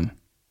breakfast soon.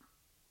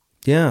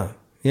 Yeah.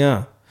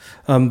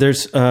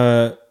 Let's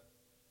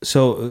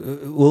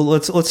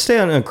stay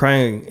on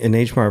Crying in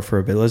H Mart for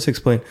a bit. Let's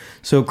explain.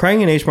 So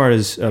Crying in H Mart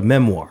is a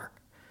memoir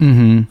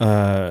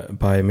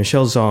by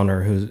Michelle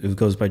Zauner, who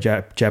goes by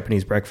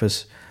Japanese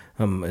Breakfast,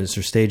 is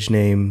her stage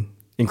name.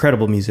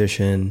 Incredible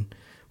musician,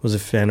 was a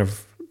fan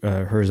of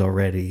hers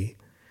already.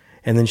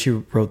 And then she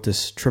wrote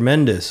this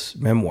tremendous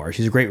memoir.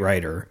 She's a great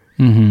writer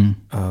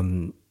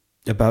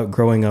about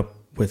growing up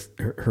with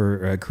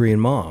her Korean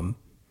mom.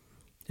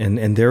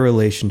 And their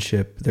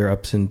relationship, their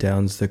ups and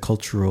downs, the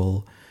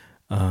cultural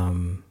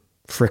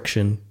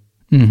friction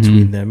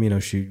between them.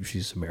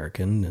 She's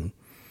American,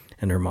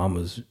 and her mom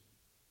was,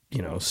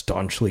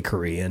 staunchly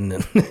Korean,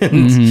 and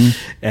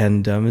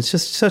it's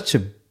just such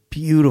a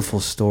beautiful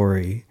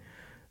story.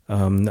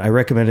 I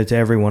recommend it to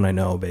everyone I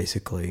know,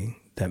 basically,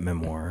 that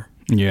memoir.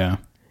 Yeah.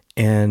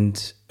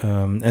 And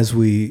as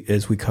we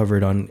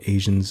covered on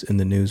Asians in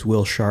the News,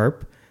 Will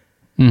Sharp,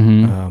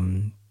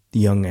 the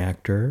young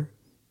actor,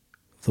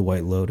 The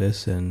White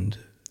Lotus, and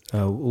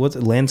what's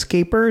it?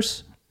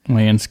 Landscapers.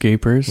 Yeah.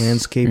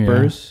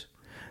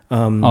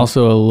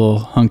 Also a little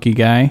hunky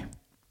guy.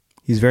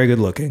 He's very good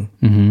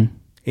looking.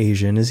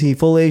 Asian. Is he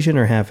full Asian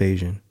or half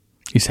Asian?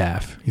 He's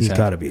half. He's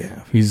got to be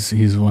half.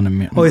 He's one of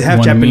me. Oh, he's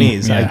half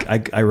Japanese.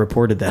 Yeah. I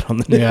reported that on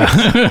the news. Yeah.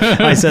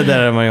 I said that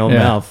out of my own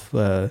mouth.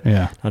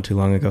 Not too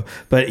long ago.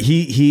 But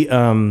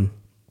he'll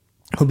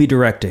be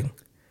directing.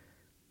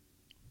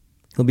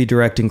 He'll be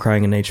directing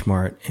Crying in H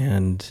Mart,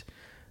 and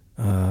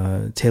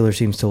Taylor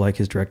seems to like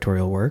his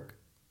directorial work.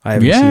 I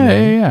haven't seen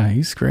it. Yeah,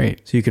 he's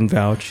great. So you can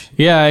vouch.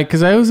 Yeah,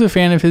 because I was a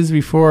fan of his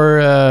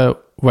before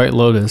White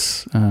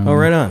Lotus.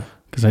 Right on.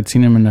 Because I'd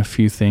seen him in a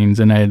few things,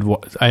 and I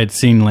had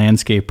seen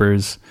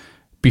Landscapers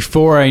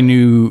before I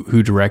knew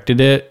who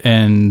directed it,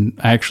 and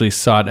I actually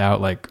sought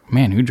out, like,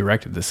 man, who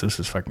directed this? This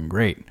is fucking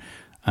great.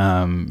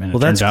 And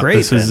that's great.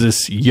 This is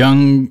this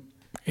young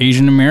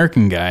Asian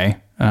American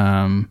guy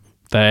that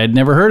I had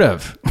never heard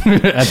of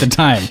at the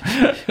time.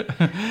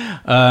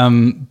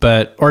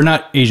 Or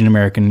not Asian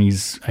American.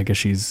 I guess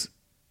she's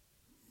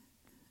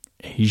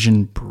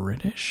Asian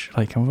British.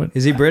 Like, what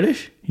is he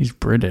British? He's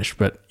British,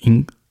 but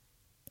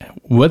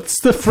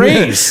what's the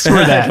phrase for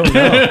that? I don't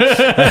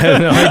know. I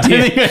have no idea.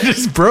 I think I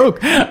just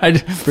broke.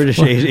 British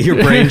Asian.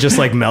 Your brain just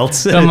like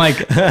melts. I'm like,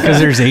 because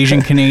there's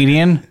Asian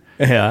Canadian.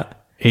 Yeah.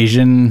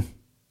 Asian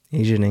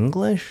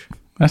English?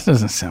 That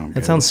doesn't sound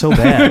good. That sounds so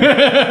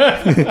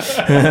bad.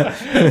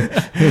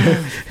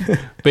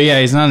 But yeah,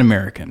 he's not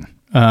American.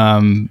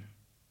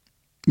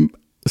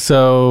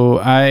 So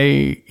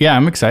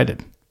I'm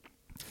excited.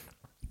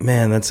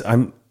 Man,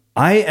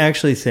 I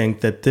actually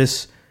think that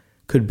this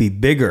could be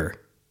bigger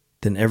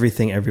than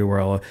Everything Everywhere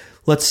All.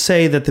 Let's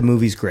say that the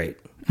movie's great.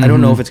 I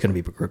don't know if it's going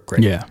to be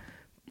great. Yeah.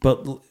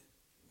 But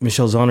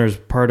Michelle Zauner's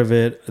part of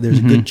it. There's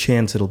a good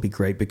chance it'll be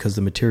great because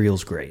the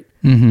material's great.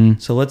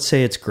 So let's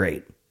say it's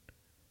great.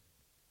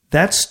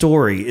 That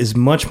story is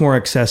much more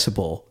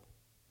accessible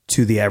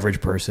to the average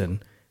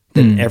person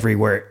than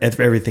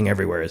Everything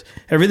Everywhere is.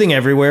 Everything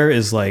Everywhere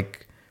is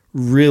like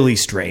really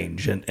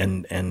strange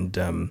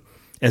and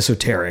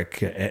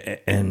esoteric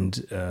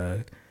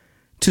and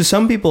to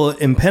some people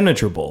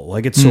impenetrable.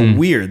 Like, it's so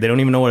weird. They don't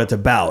even know what it's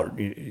about,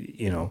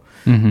 and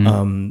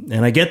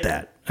I get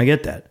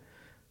that.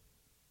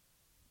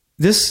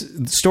 This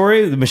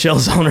story, the Michelle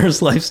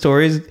Zauner's life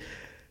stories,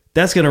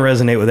 that's going to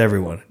resonate with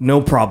everyone. No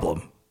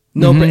problem.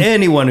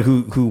 Anyone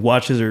who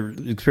watches or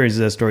experiences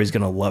that story is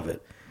going to love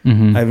it.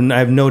 I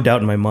have no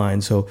doubt in my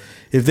mind. So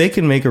if they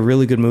can make a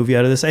really good movie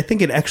out of this, I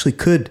think it actually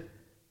could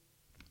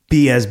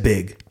be as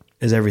big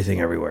as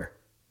Everything Everywhere.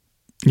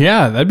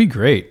 Yeah, that'd be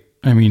great.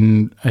 I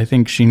mean, I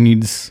think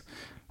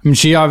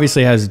she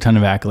obviously has a ton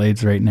of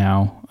accolades right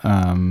now.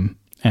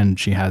 and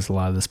she has a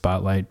lot of the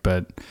spotlight,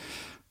 but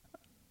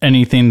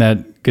anything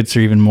that gets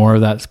her even more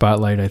of that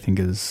spotlight, I think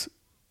is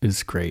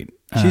great.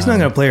 She's not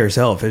going to play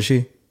herself, is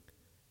she?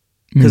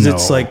 Because No.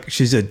 it's like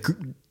she's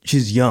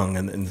young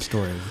in the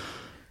story.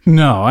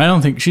 No, I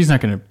don't think she's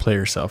not going to play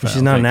herself.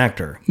 She's not an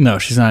actor. No,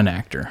 she's not an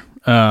actor.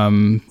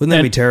 Wouldn't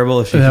that be terrible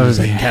if she was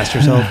like cast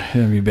herself?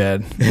 That'd be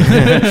bad.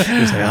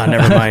 She's like,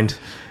 never mind.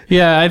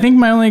 Yeah, I think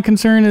my only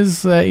concern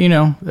is that,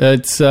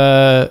 it's,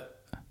 I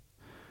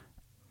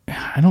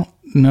don't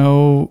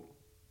know.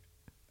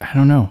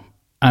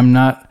 I'm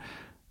not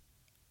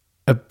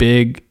a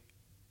big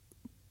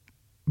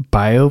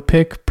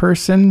biopic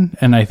person,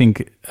 and I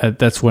think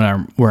that's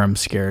where I'm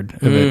scared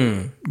of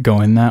it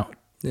going that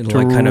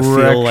It'll like kind of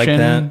feel like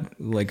that,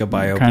 like a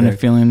biopic. Kind of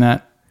feeling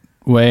that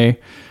way,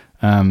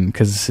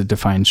 because it's a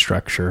defined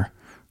structure,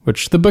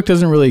 which the book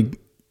doesn't really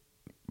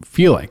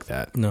feel like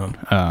that. No.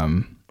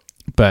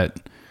 But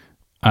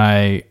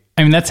I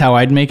mean, that's how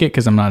I'd make it,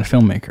 because I'm not a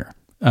filmmaker.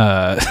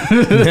 I'd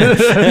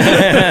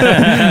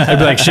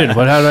be like, shit,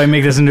 how do I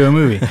make this into a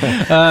movie?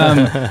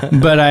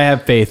 But I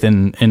have faith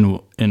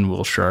in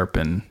Will Sharp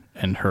and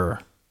her.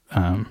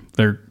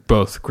 They're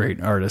both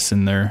great artists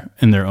in their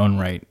own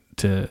right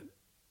to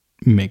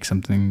make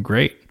something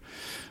great.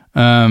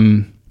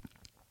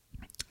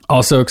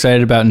 Also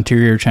excited about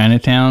Interior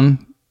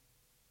Chinatown.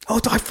 Oh,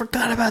 I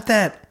forgot about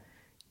that.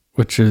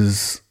 Which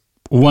is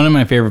one of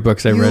my favorite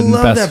books I've read in the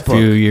past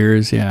few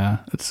years. Yeah,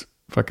 it's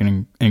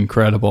fucking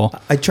incredible.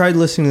 I tried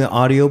listening to the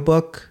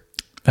audiobook.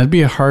 That'd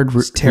be a hard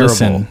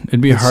listen. It'd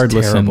be a hard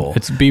listen.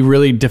 It'd be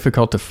really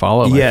difficult to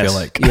follow, yes. I feel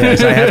like.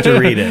 Yes, I have to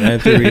read it. I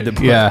have to read the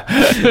book. Yeah.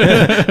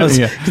 Because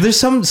there's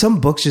some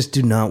books just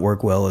do not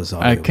work well as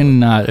audio. I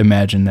cannot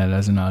imagine that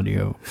as an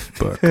audio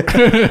book.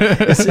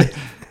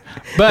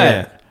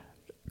 But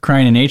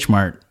Crying in H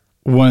Mart,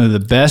 one of the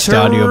best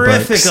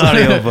audiobooks. Terrific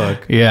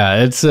audiobook.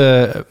 Yeah, it's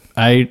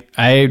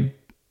I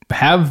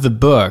have the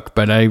book,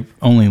 but I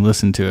only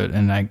listened to it,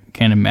 and I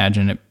can't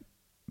imagine it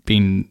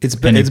being it's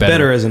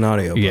better as an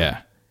audiobook.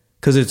 Yeah.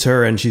 Because it's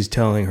her and she's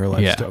telling her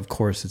life Yeah. stuff. Of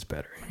course it's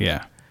better.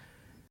 Yeah.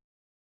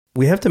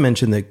 We have to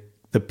mention that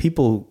the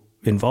people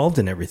involved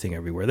in Everything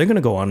Everywhere, they're going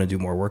to go on and do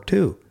more work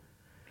too.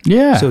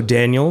 Yeah. So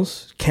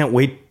Daniels, can't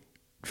wait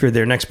for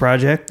their next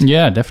project.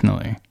 Yeah,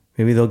 definitely.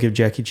 Maybe they'll give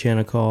Jackie Chan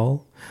a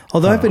call.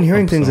 Although I've been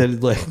hearing things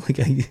that like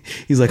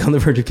he's like on the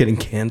verge of getting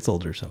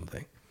canceled or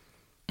something.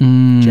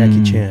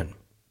 Jackie Chan.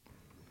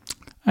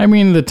 I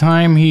mean, the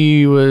time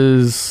he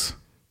was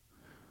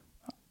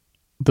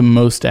the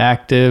most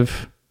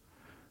active,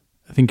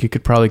 I think you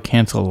could probably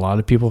cancel a lot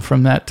of people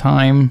from that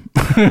time.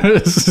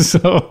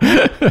 So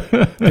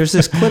there's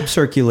this clip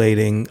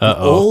circulating, an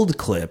old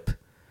clip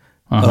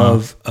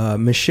of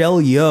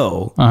Michelle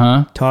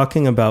Yeoh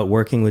talking about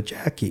working with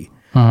Jackie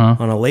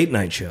on a late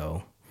night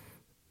show.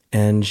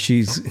 And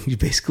she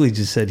basically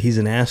just said he's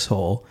an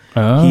asshole.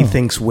 He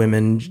thinks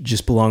women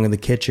just belong in the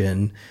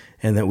kitchen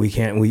and that we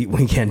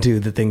can't do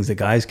the things that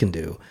guys can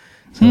do.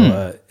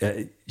 So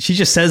she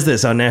just says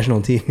this on national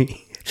TV.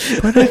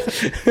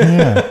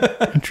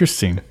 Yeah,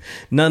 interesting.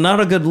 No, not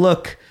a good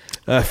look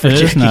for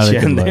Jackie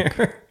Chan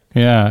there.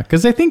 Yeah,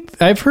 because I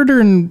think I've heard her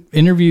in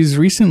interviews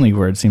recently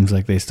where it seems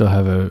like they still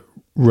have a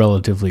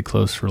relatively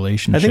close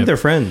relationship. I think they're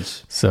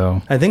friends.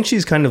 So I think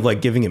she's kind of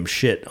like giving him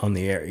shit on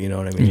the air. You know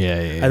what I mean?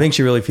 Yeah. I think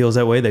she really feels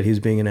that way, that he's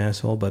being an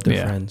asshole, but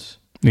they're friends.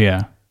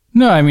 Yeah.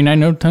 No, I mean, I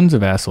know tons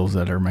of assholes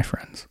that are my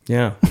friends.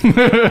 Yeah.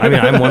 I mean,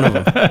 I'm one of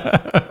them.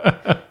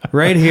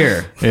 Right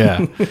here.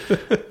 Yeah.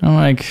 I'm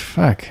like,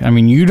 fuck. I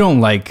mean, you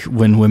don't like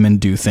when women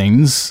do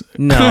things.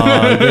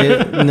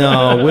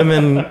 No,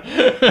 women,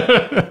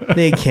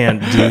 they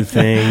can't do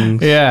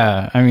things.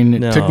 Yeah. I mean,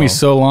 it took me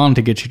so long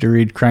to get you to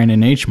read Crying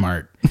in H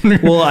Mart.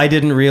 Well, I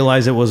didn't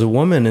realize it was a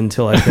woman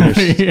until I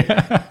finished.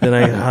 Yeah. Then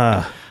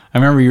I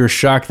remember you were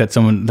shocked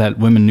that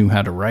women knew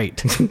how to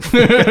write.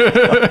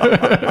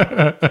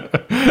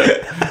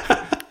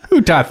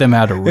 Who taught them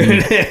how to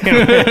read?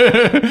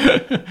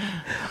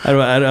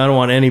 I don't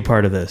want any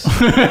part of this.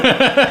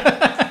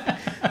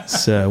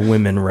 It's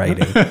women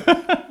writing.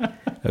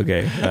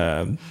 Okay,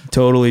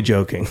 totally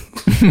joking.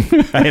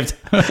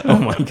 Oh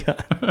my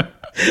god.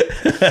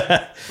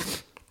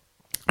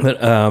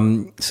 But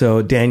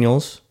so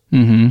Daniels,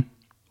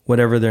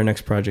 whatever their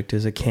next project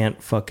is, I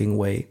can't fucking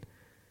wait.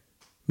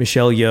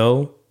 Michelle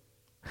Yeoh,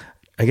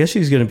 I guess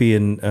she's going to be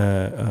in.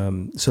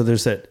 So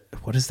there's that.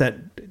 What is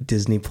that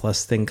Disney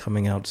Plus thing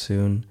coming out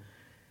soon?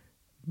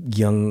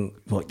 Young,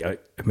 like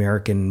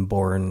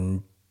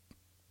American-born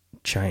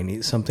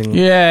Chinese something.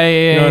 Yeah.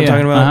 You know what I'm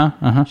talking about?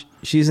 Uh-huh.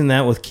 She's in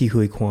that with Ke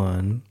Huy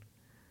Quan.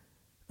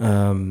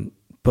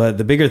 But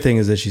the bigger thing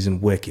is that she's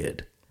in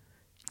Wicked.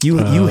 You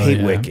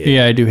hate Wicked.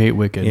 Yeah, I do hate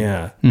Wicked.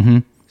 Yeah. Mm-hmm.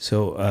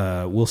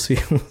 So we'll see.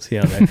 We'll see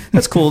how that.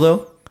 That's cool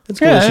though. That's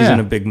cool. She's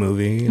in a big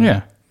movie.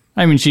 Yeah.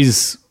 I mean,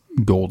 she's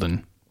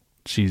golden.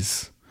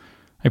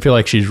 I feel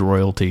like she's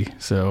royalty.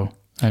 So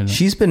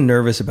she's been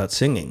nervous about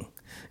singing.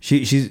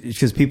 She's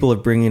because people are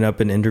bringing up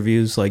in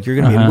interviews like, you're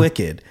going to be in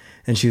Wicked,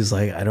 And she was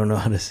like, I don't know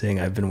how to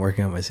sing. I've been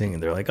working on my singing.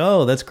 They're like,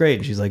 oh, that's great.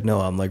 And she's like,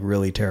 no, I'm like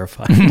really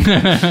terrified.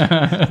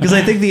 Because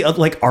I think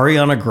like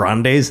Ariana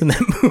Grande's in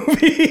that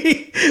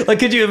movie. Like,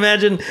 could you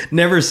imagine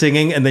never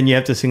singing and then you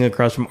have to sing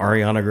across from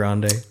Ariana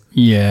Grande?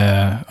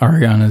 Yeah.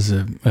 Ariana's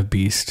a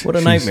beast. What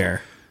a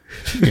nightmare.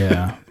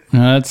 Yeah.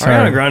 No, that's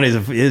Ariana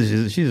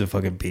Grande she's a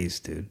fucking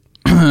beast, dude.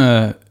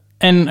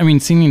 And I mean,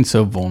 singing's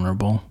so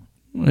vulnerable.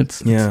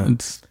 It's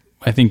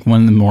I think one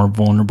of the more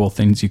vulnerable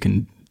things you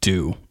can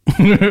do.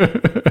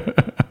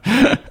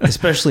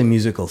 Especially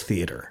musical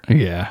theater.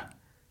 Yeah.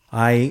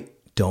 I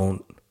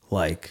don't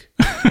like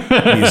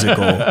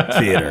musical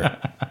theater.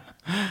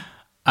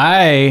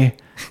 I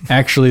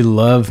actually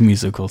love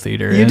musical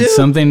theater. You do? It's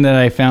something that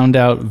I found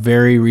out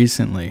very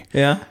recently.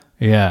 Yeah?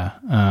 Yeah.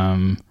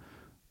 I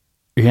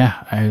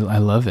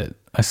love it.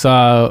 I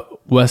saw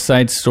West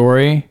Side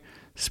Story,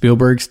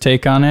 Spielberg's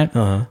take on it.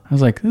 I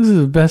was like, this is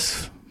the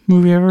best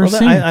movie I've ever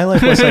seen. I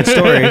like West Side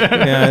Story.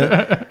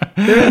 Yeah.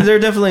 There are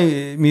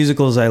definitely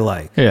musicals I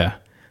like. Yeah.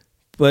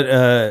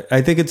 But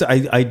I think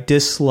I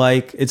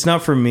dislike, it's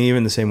not for me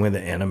in the same way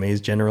that anime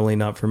is generally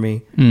not for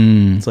me.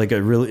 It's like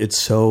it's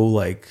so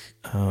like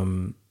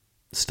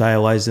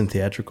stylized and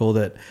theatrical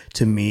that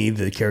to me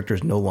the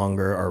characters no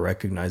longer are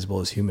recognizable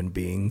as human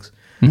beings.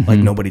 Like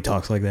nobody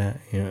talks like that,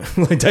 you know,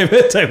 like type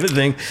of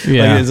thing.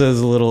 Yeah, like it's a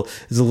little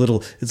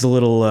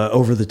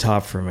over the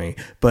top for me.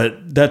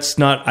 But that's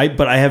not.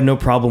 But I have no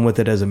problem with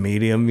it as a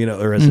medium, you know,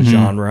 or as a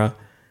genre.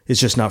 It's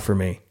just not for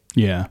me.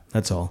 Yeah,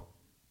 that's all.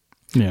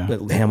 Yeah,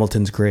 but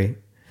Hamilton's great.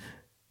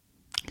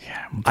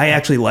 Yeah, I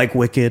actually like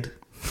Wicked.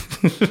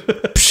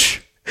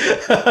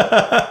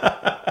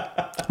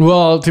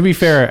 Well, to be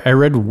fair, I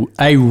read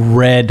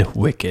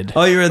Wicked.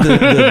 Oh, you read the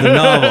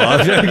novel?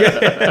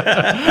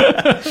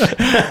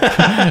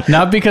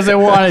 Not because I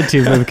wanted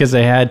to, but because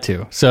I had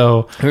to.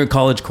 So, a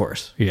college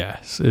course.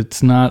 Yes,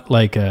 it's not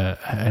like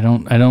I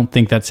don't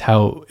think that's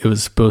how it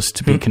was supposed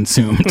to be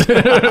consumed.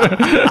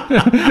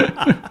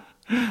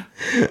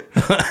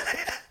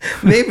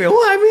 Maybe. Well,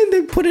 I mean,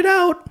 they put it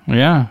out.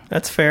 Yeah,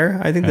 that's fair.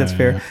 I think that's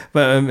fair.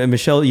 But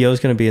Michelle Yeoh's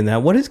going to be in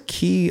that. What is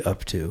Key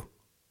up to?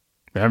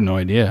 I have no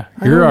idea.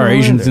 You're our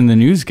Asians in the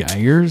News guy.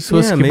 You're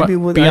supposed to be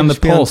on the pulse.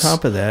 Be on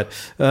top of that.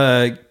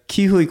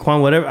 Ki Hui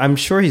Kwan, whatever. I'm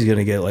sure he's going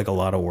to get like a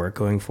lot of work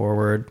going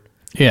forward.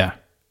 Yeah,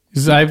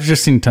 I've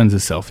just seen tons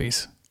of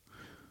selfies.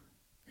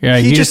 Yeah,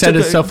 he just had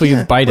a selfie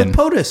with Biden. With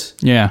POTUS.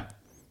 Yeah,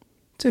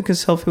 took a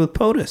selfie with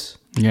POTUS.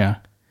 Yeah.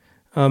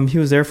 He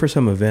was there for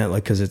some event,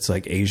 like because it's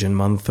like Asian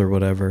Month or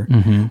whatever.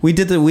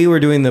 We were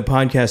doing the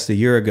podcast a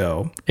year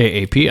ago.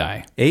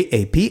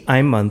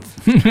 AAPI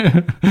month.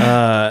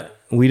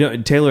 We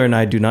don't. Taylor and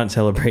I do not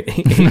celebrate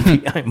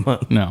AAPI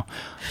month. No,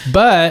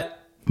 but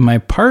my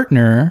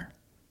partner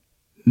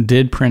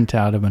did print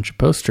out a bunch of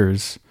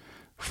posters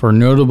for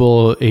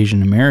notable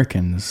Asian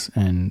Americans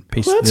and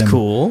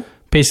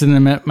pasted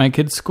them at my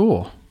kid's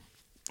school.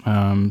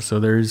 So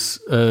there's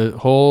a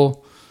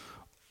whole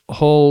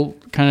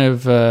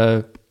kind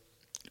of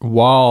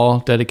wall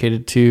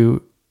dedicated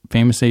to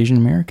famous Asian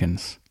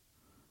Americans.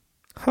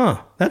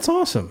 Huh. That's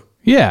awesome.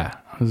 Yeah.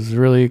 I was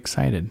really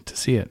excited to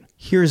see it.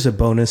 Here's a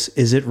bonus.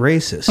 Is it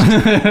racist?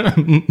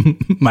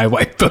 My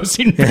wife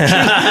posting pictures.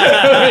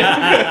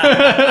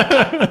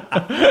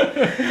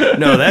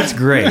 No, that's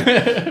great.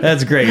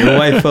 That's great. Your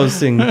wife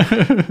posting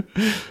a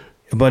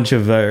bunch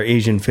of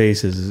Asian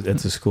faces at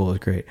the school is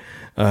great.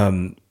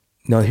 No,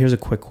 here's a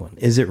quick one.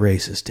 Is it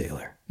racist,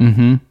 Taylor?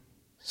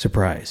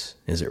 Surprise.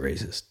 Is it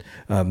racist?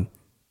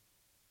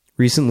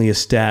 Recently, a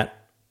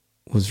stat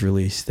was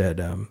released that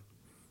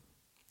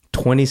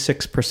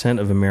 26%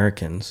 of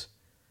Americans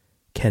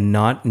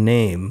cannot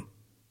name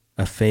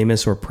a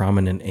famous or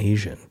prominent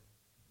Asian.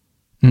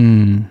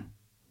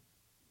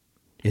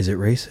 Is it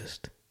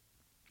racist?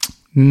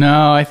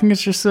 No, I think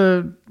it's just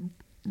I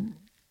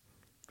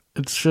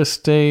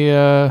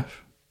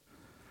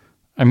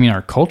mean,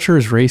 our culture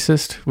is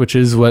racist, which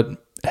is what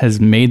has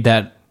made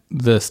that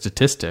the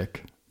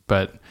statistic,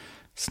 but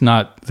it's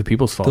not the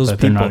people's fault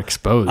they're not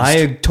exposed.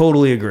 I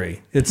totally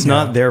agree. It's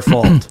not their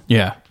fault.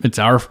 Yeah, it's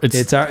our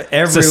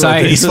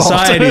society's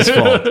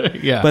fault.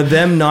 Yeah, but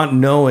them not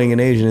knowing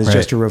an Asian is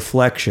just a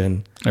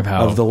reflection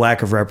of the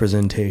lack of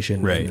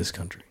representation in this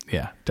country.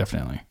 Yeah,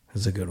 definitely.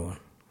 That's a good one.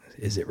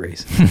 Is it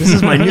racist? This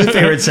is my new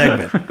favorite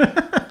segment.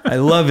 I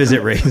love Is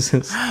It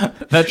Racist?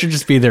 That should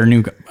just be our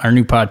new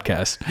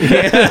podcast.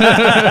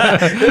 Yeah.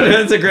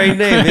 That's a great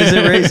name. Is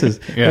It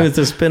Racist? Yeah. It's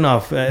a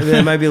spinoff.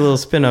 There might be a little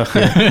spinoff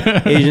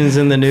here. Asians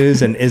in the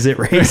News and Is It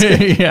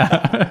Racist?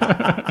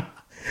 Yeah.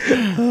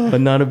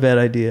 But not a bad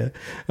idea.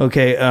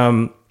 Okay.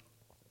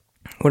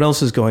 What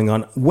else is going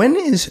on? When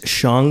is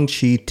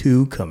Shang-Chi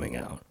 2 coming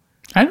out?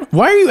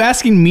 Why are you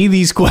asking me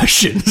these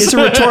questions? It's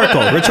rhetorical.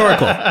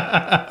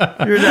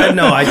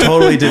 No, I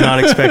totally did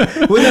not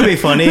expect. Wouldn't that be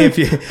funny if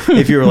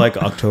you were like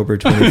October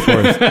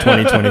 24th,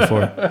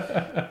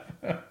 2024?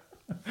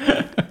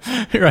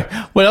 You're right.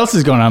 What else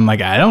is going on? I'm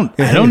like, I don't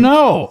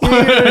know.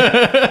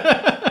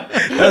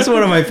 That's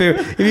one of my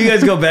favorite. If you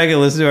guys go back and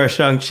listen to our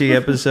Shang-Chi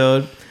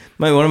episode,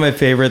 One of my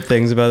favorite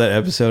things about that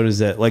episode is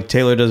that like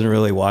Taylor doesn't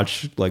really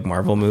watch like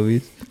Marvel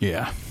movies.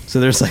 Yeah.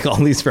 So there's like all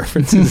these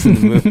references in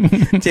the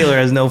movie. Taylor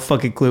has no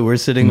fucking clue. We're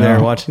sitting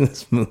there watching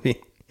this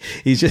movie.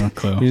 He's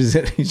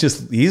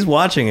just, he's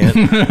watching it,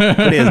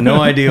 but he has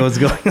no idea what's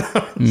going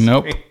on.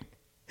 Nope.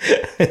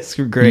 It's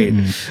great.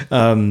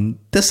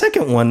 The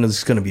second one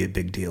is going to be a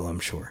big deal, I'm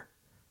sure.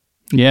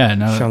 Yeah.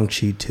 No.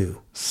 Shang-Chi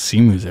 2.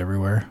 Simu's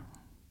everywhere.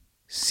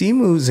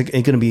 Simu's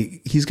going to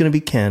be, he's going to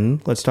be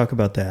Ken. Let's talk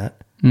about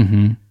that.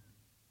 Mm-hmm.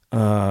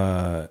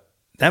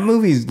 That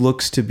movie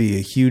looks to be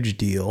a huge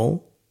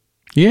deal.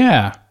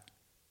 Yeah.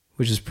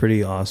 Which is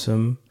pretty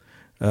awesome.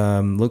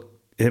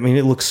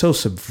 It looks so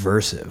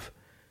subversive.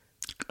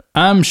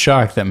 I'm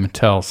shocked that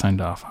Mattel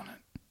signed off on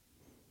it.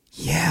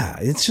 Yeah,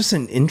 it's just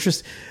an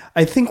interest.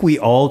 I think we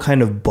all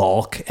kind of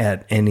balk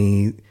at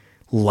any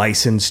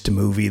licensed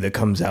movie that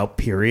comes out,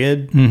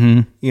 period.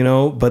 Mm-hmm. You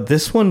know, but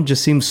this one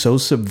just seems so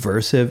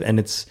subversive, and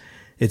it's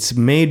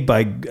made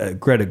by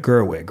Greta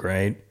Gerwig,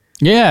 right?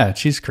 Yeah,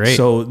 she's great.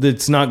 So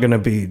it's not going to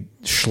be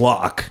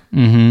schlock.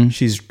 Mm-hmm.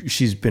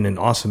 She's been in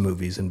awesome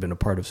movies and been a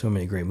part of so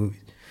many great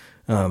movies.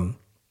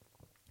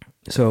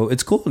 So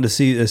it's cool to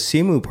see a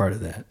Simu part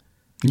of that.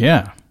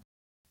 Yeah.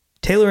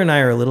 Taylor and I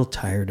are a little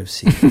tired of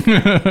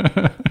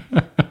Simu.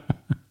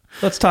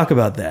 Let's talk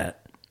about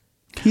that.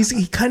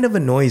 He kind of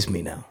annoys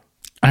me now.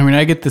 I mean,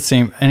 I get the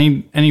same.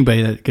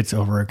 Anybody that gets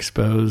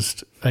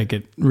overexposed, I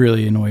get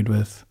really annoyed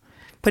with.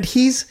 But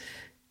he's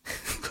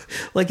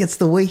like, it's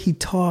the way he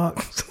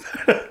talks.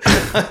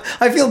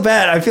 I feel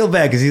bad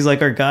because he's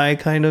like our guy,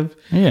 kind of.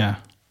 Yeah.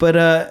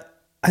 But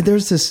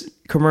there's this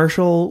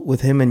commercial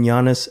with him and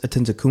Giannis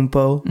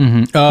Antetokounmpo.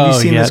 Mm-hmm. Oh,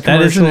 yeah,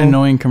 that is an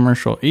annoying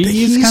commercial.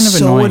 He's kind of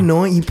so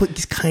annoying. He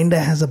kind of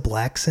has a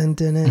black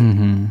scent in it.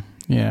 Mm-hmm.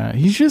 Yeah,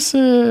 he's just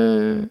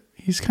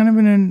he's kind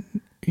of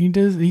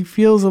he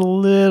feels a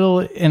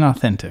little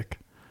inauthentic.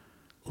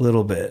 A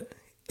little bit.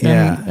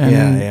 Yeah,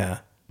 yeah.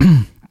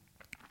 Yeah.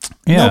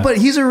 No, but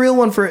he's a real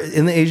one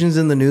in the Asians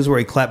in the News where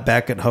he clapped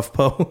back at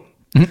HuffPo.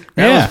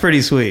 That was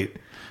pretty sweet.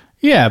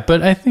 Yeah,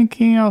 but I think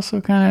he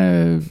also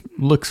kind of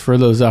looks for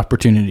those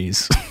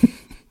opportunities.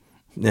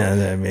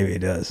 Yeah, maybe he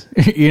does.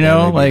 You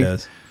know, he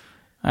does.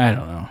 I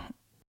don't know.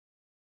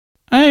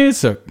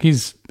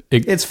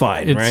 It's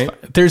fine, right?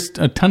 Fine. There's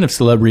a ton of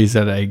celebrities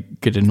that I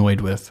get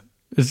annoyed with.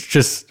 It's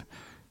just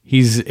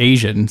he's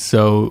Asian,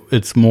 so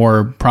it's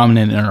more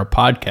prominent in our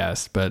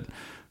podcast. But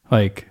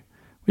like,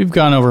 we've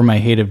gone over my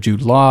hate of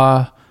Jude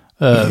Law,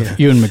 of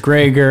Ewan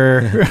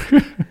McGregor,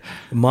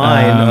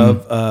 mine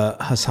of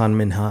Hassan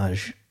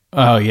Minhaj.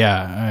 Oh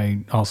yeah,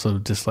 I also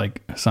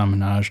dislike Hassan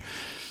Minhaj.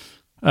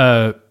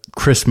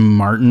 Chris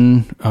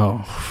Martin.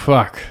 Oh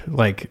fuck!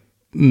 Like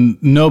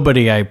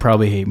nobody I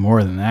probably hate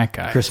more than that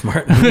guy. Chris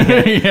Martin.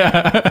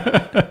 Yeah,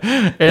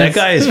 that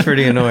guy is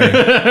pretty annoying.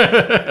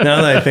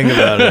 Now that I think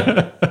about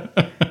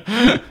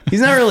it,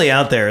 he's not really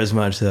out there as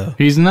much though.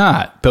 He's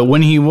not, but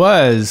when he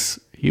was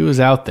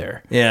out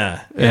there.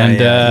 Yeah, and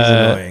he's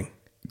annoying.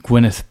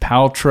 Gwyneth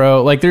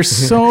Paltrow. Like there's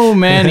so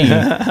many,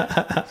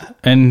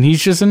 and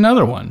he's just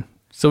another one.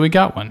 So we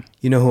got one.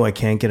 You know who I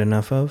can't get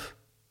enough of?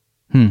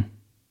 Ana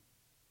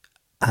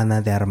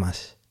de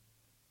Armas.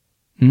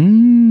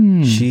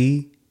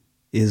 She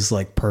is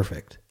like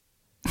perfect.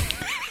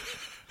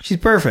 She's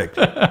perfect.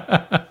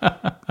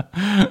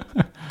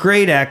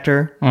 Great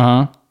actor.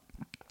 Uh-huh.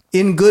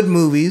 In good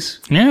movies.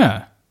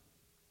 Yeah.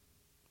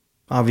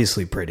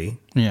 Obviously pretty.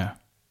 Yeah.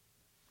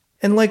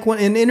 And like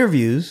in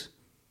interviews,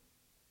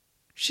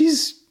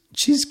 she's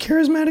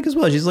charismatic as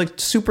well. She's like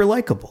super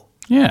likable.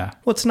 Yeah.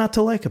 What's not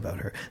to like about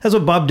her? That's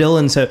what Bob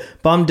Dylan said.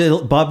 Bob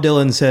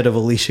Dylan said of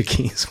Alicia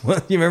Keys.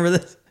 What? You remember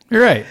this?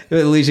 You're right.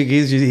 Alicia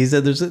Keys, he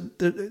said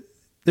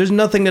there's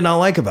nothing to not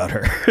like about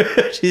her.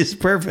 She's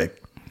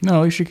perfect. No,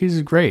 Alicia Keys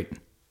is great.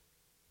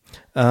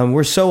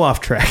 We're so off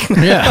track.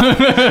 Yeah.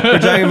 We're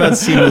talking about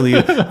Simu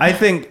Liu. I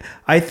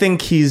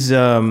think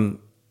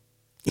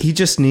he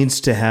just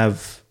needs to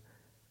have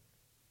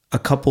a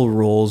couple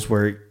roles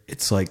where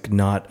it's like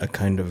not a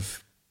kind of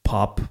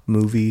pop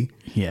movie.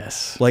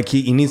 Yes. Like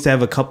he needs to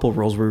have a couple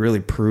roles where he really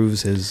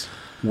proves his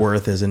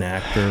worth as an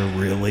actor,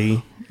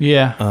 really.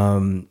 Yeah.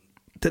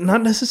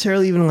 Not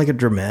necessarily even like a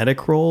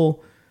dramatic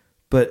role,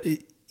 but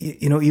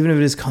even if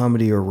it is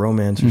comedy or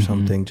romance or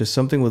something, just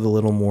something with a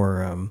little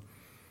more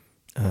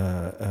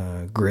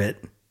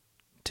grit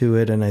to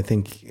it. And I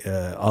think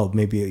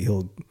maybe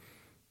he'll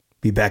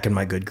be back in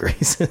my good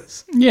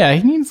graces. Yeah,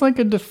 he needs like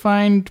a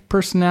defined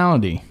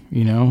personality.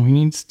 You know,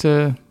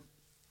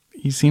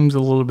 he seems a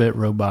little bit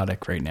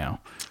robotic right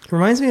now.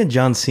 Reminds me of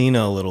John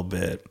Cena a little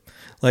bit.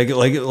 Like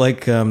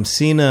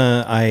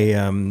Cena,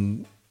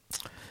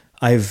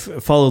 I've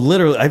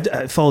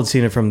followed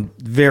Cena from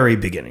very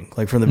beginning.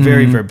 Like from the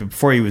very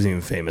before he was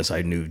even famous,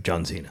 I knew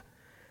John Cena.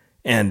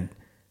 And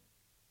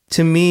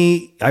to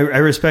me, I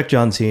respect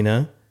John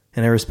Cena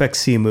and I respect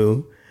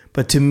Simu,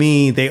 but to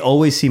me, they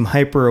always seem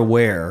hyper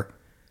aware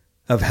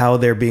of how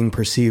they're being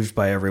perceived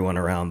by everyone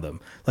around them.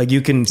 Like you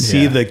can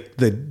see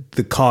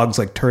the cogs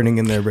like turning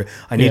in their.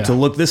 I need to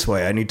look this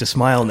way. I need to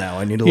smile now.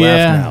 I need to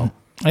laugh now.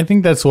 I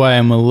think that's why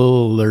I'm a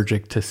little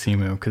allergic to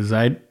Simu, because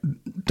I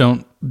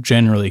don't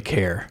generally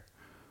care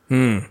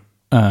how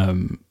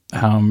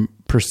I'm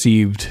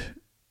perceived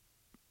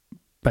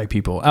by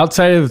people.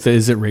 Outside of the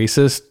 "Is it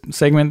racist"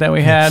 segment that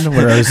we had,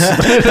 where I was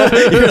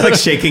You're like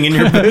shaking in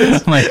your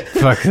boots. I'm like,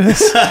 fuck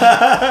this.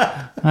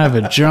 I have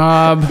a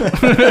job.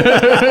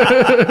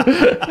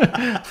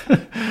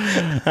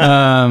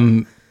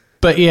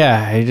 But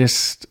yeah,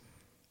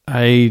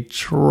 I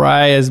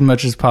try as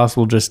much as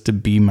possible just to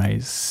be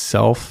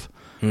myself.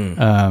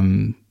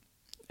 And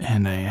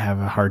I have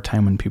a hard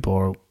time when people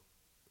are,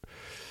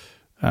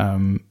 I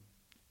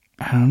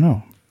don't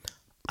know.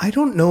 I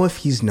don't know if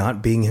he's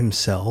not being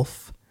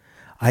himself.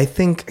 I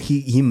think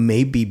he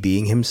may be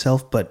being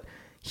himself, but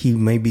he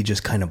may be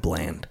just kind of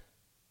bland.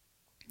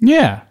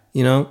 Yeah.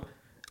 You know?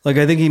 Like,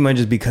 I think he might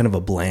just be kind of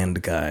a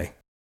bland guy.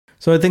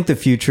 So I think the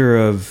future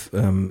of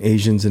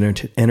Asians in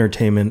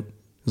entertainment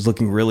is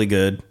looking really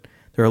good.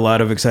 There are a lot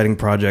of exciting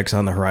projects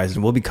on the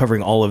horizon. We'll be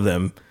covering all of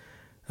them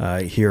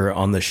here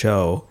on the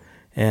show.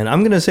 And I'm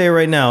going to say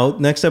right now,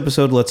 next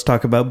episode, let's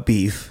talk about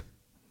beef.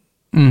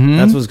 Mm-hmm.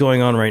 That's what's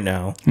going on right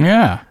now.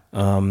 Yeah.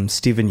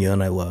 Steven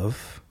Yeun, I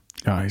love.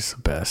 Oh, he's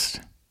the best.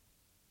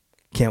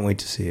 Can't wait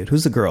to see it.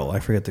 Who's the girl? I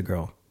forget the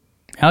girl.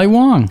 Ali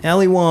Wong.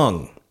 Ali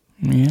Wong.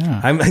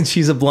 Yeah.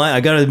 She's a blind.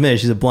 I got to admit,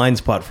 she's a blind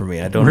spot for me.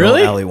 I don't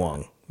really? know Ali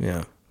Wong.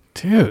 Yeah.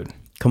 Dude.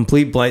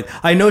 Complete blind.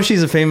 I know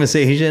she's a famous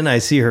Asian. I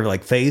see her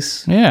like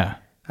face. Yeah.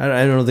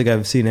 I don't think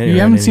I've seen any. You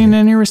haven't seen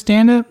any of her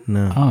stand-up?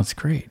 No. Oh, it's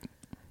great.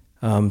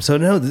 So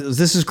no,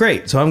 this is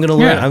great. So I'm going to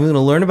learn. Yeah. I'm going to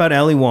learn about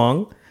Ali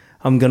Wong.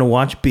 I'm going to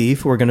watch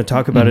Beef. We're going to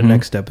talk about it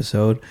next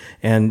episode.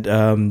 And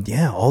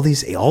all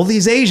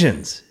these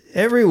Asians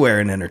everywhere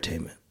in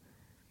entertainment.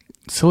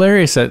 It's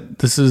hilarious that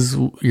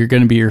you're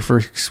going to be your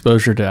first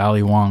exposure to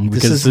Ali Wong.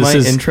 Because this is my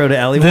intro to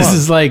Ali Wong. This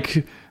is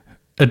like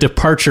a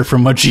departure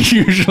from what she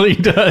usually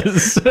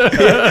does.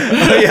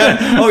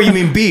 Oh, you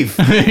mean Beef?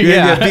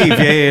 Yeah. Beef.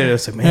 Yeah.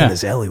 It's like, man,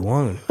 this Ali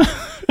Wong.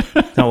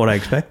 Not what I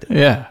expected.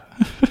 Yeah.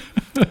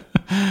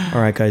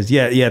 All right, guys.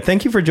 Yeah.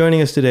 Thank you for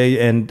joining us today,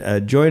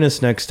 and join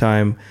us next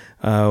time.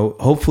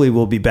 Hopefully,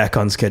 we'll be back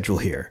on schedule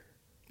here.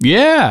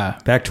 Yeah.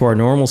 Back to our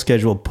normal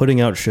schedule, putting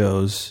out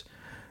shows.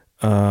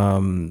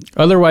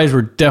 Otherwise,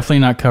 we're definitely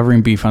not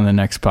covering beef on the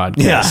next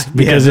podcast. Yeah,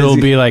 because it'll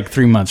be like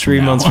 3 months from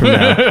now. 3 months from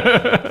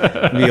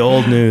now. It'll be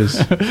old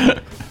news.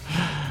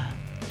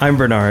 I'm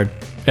Bernard.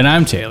 And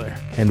I'm Taylor.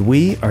 And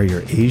we are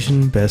your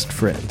Asian best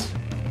friends.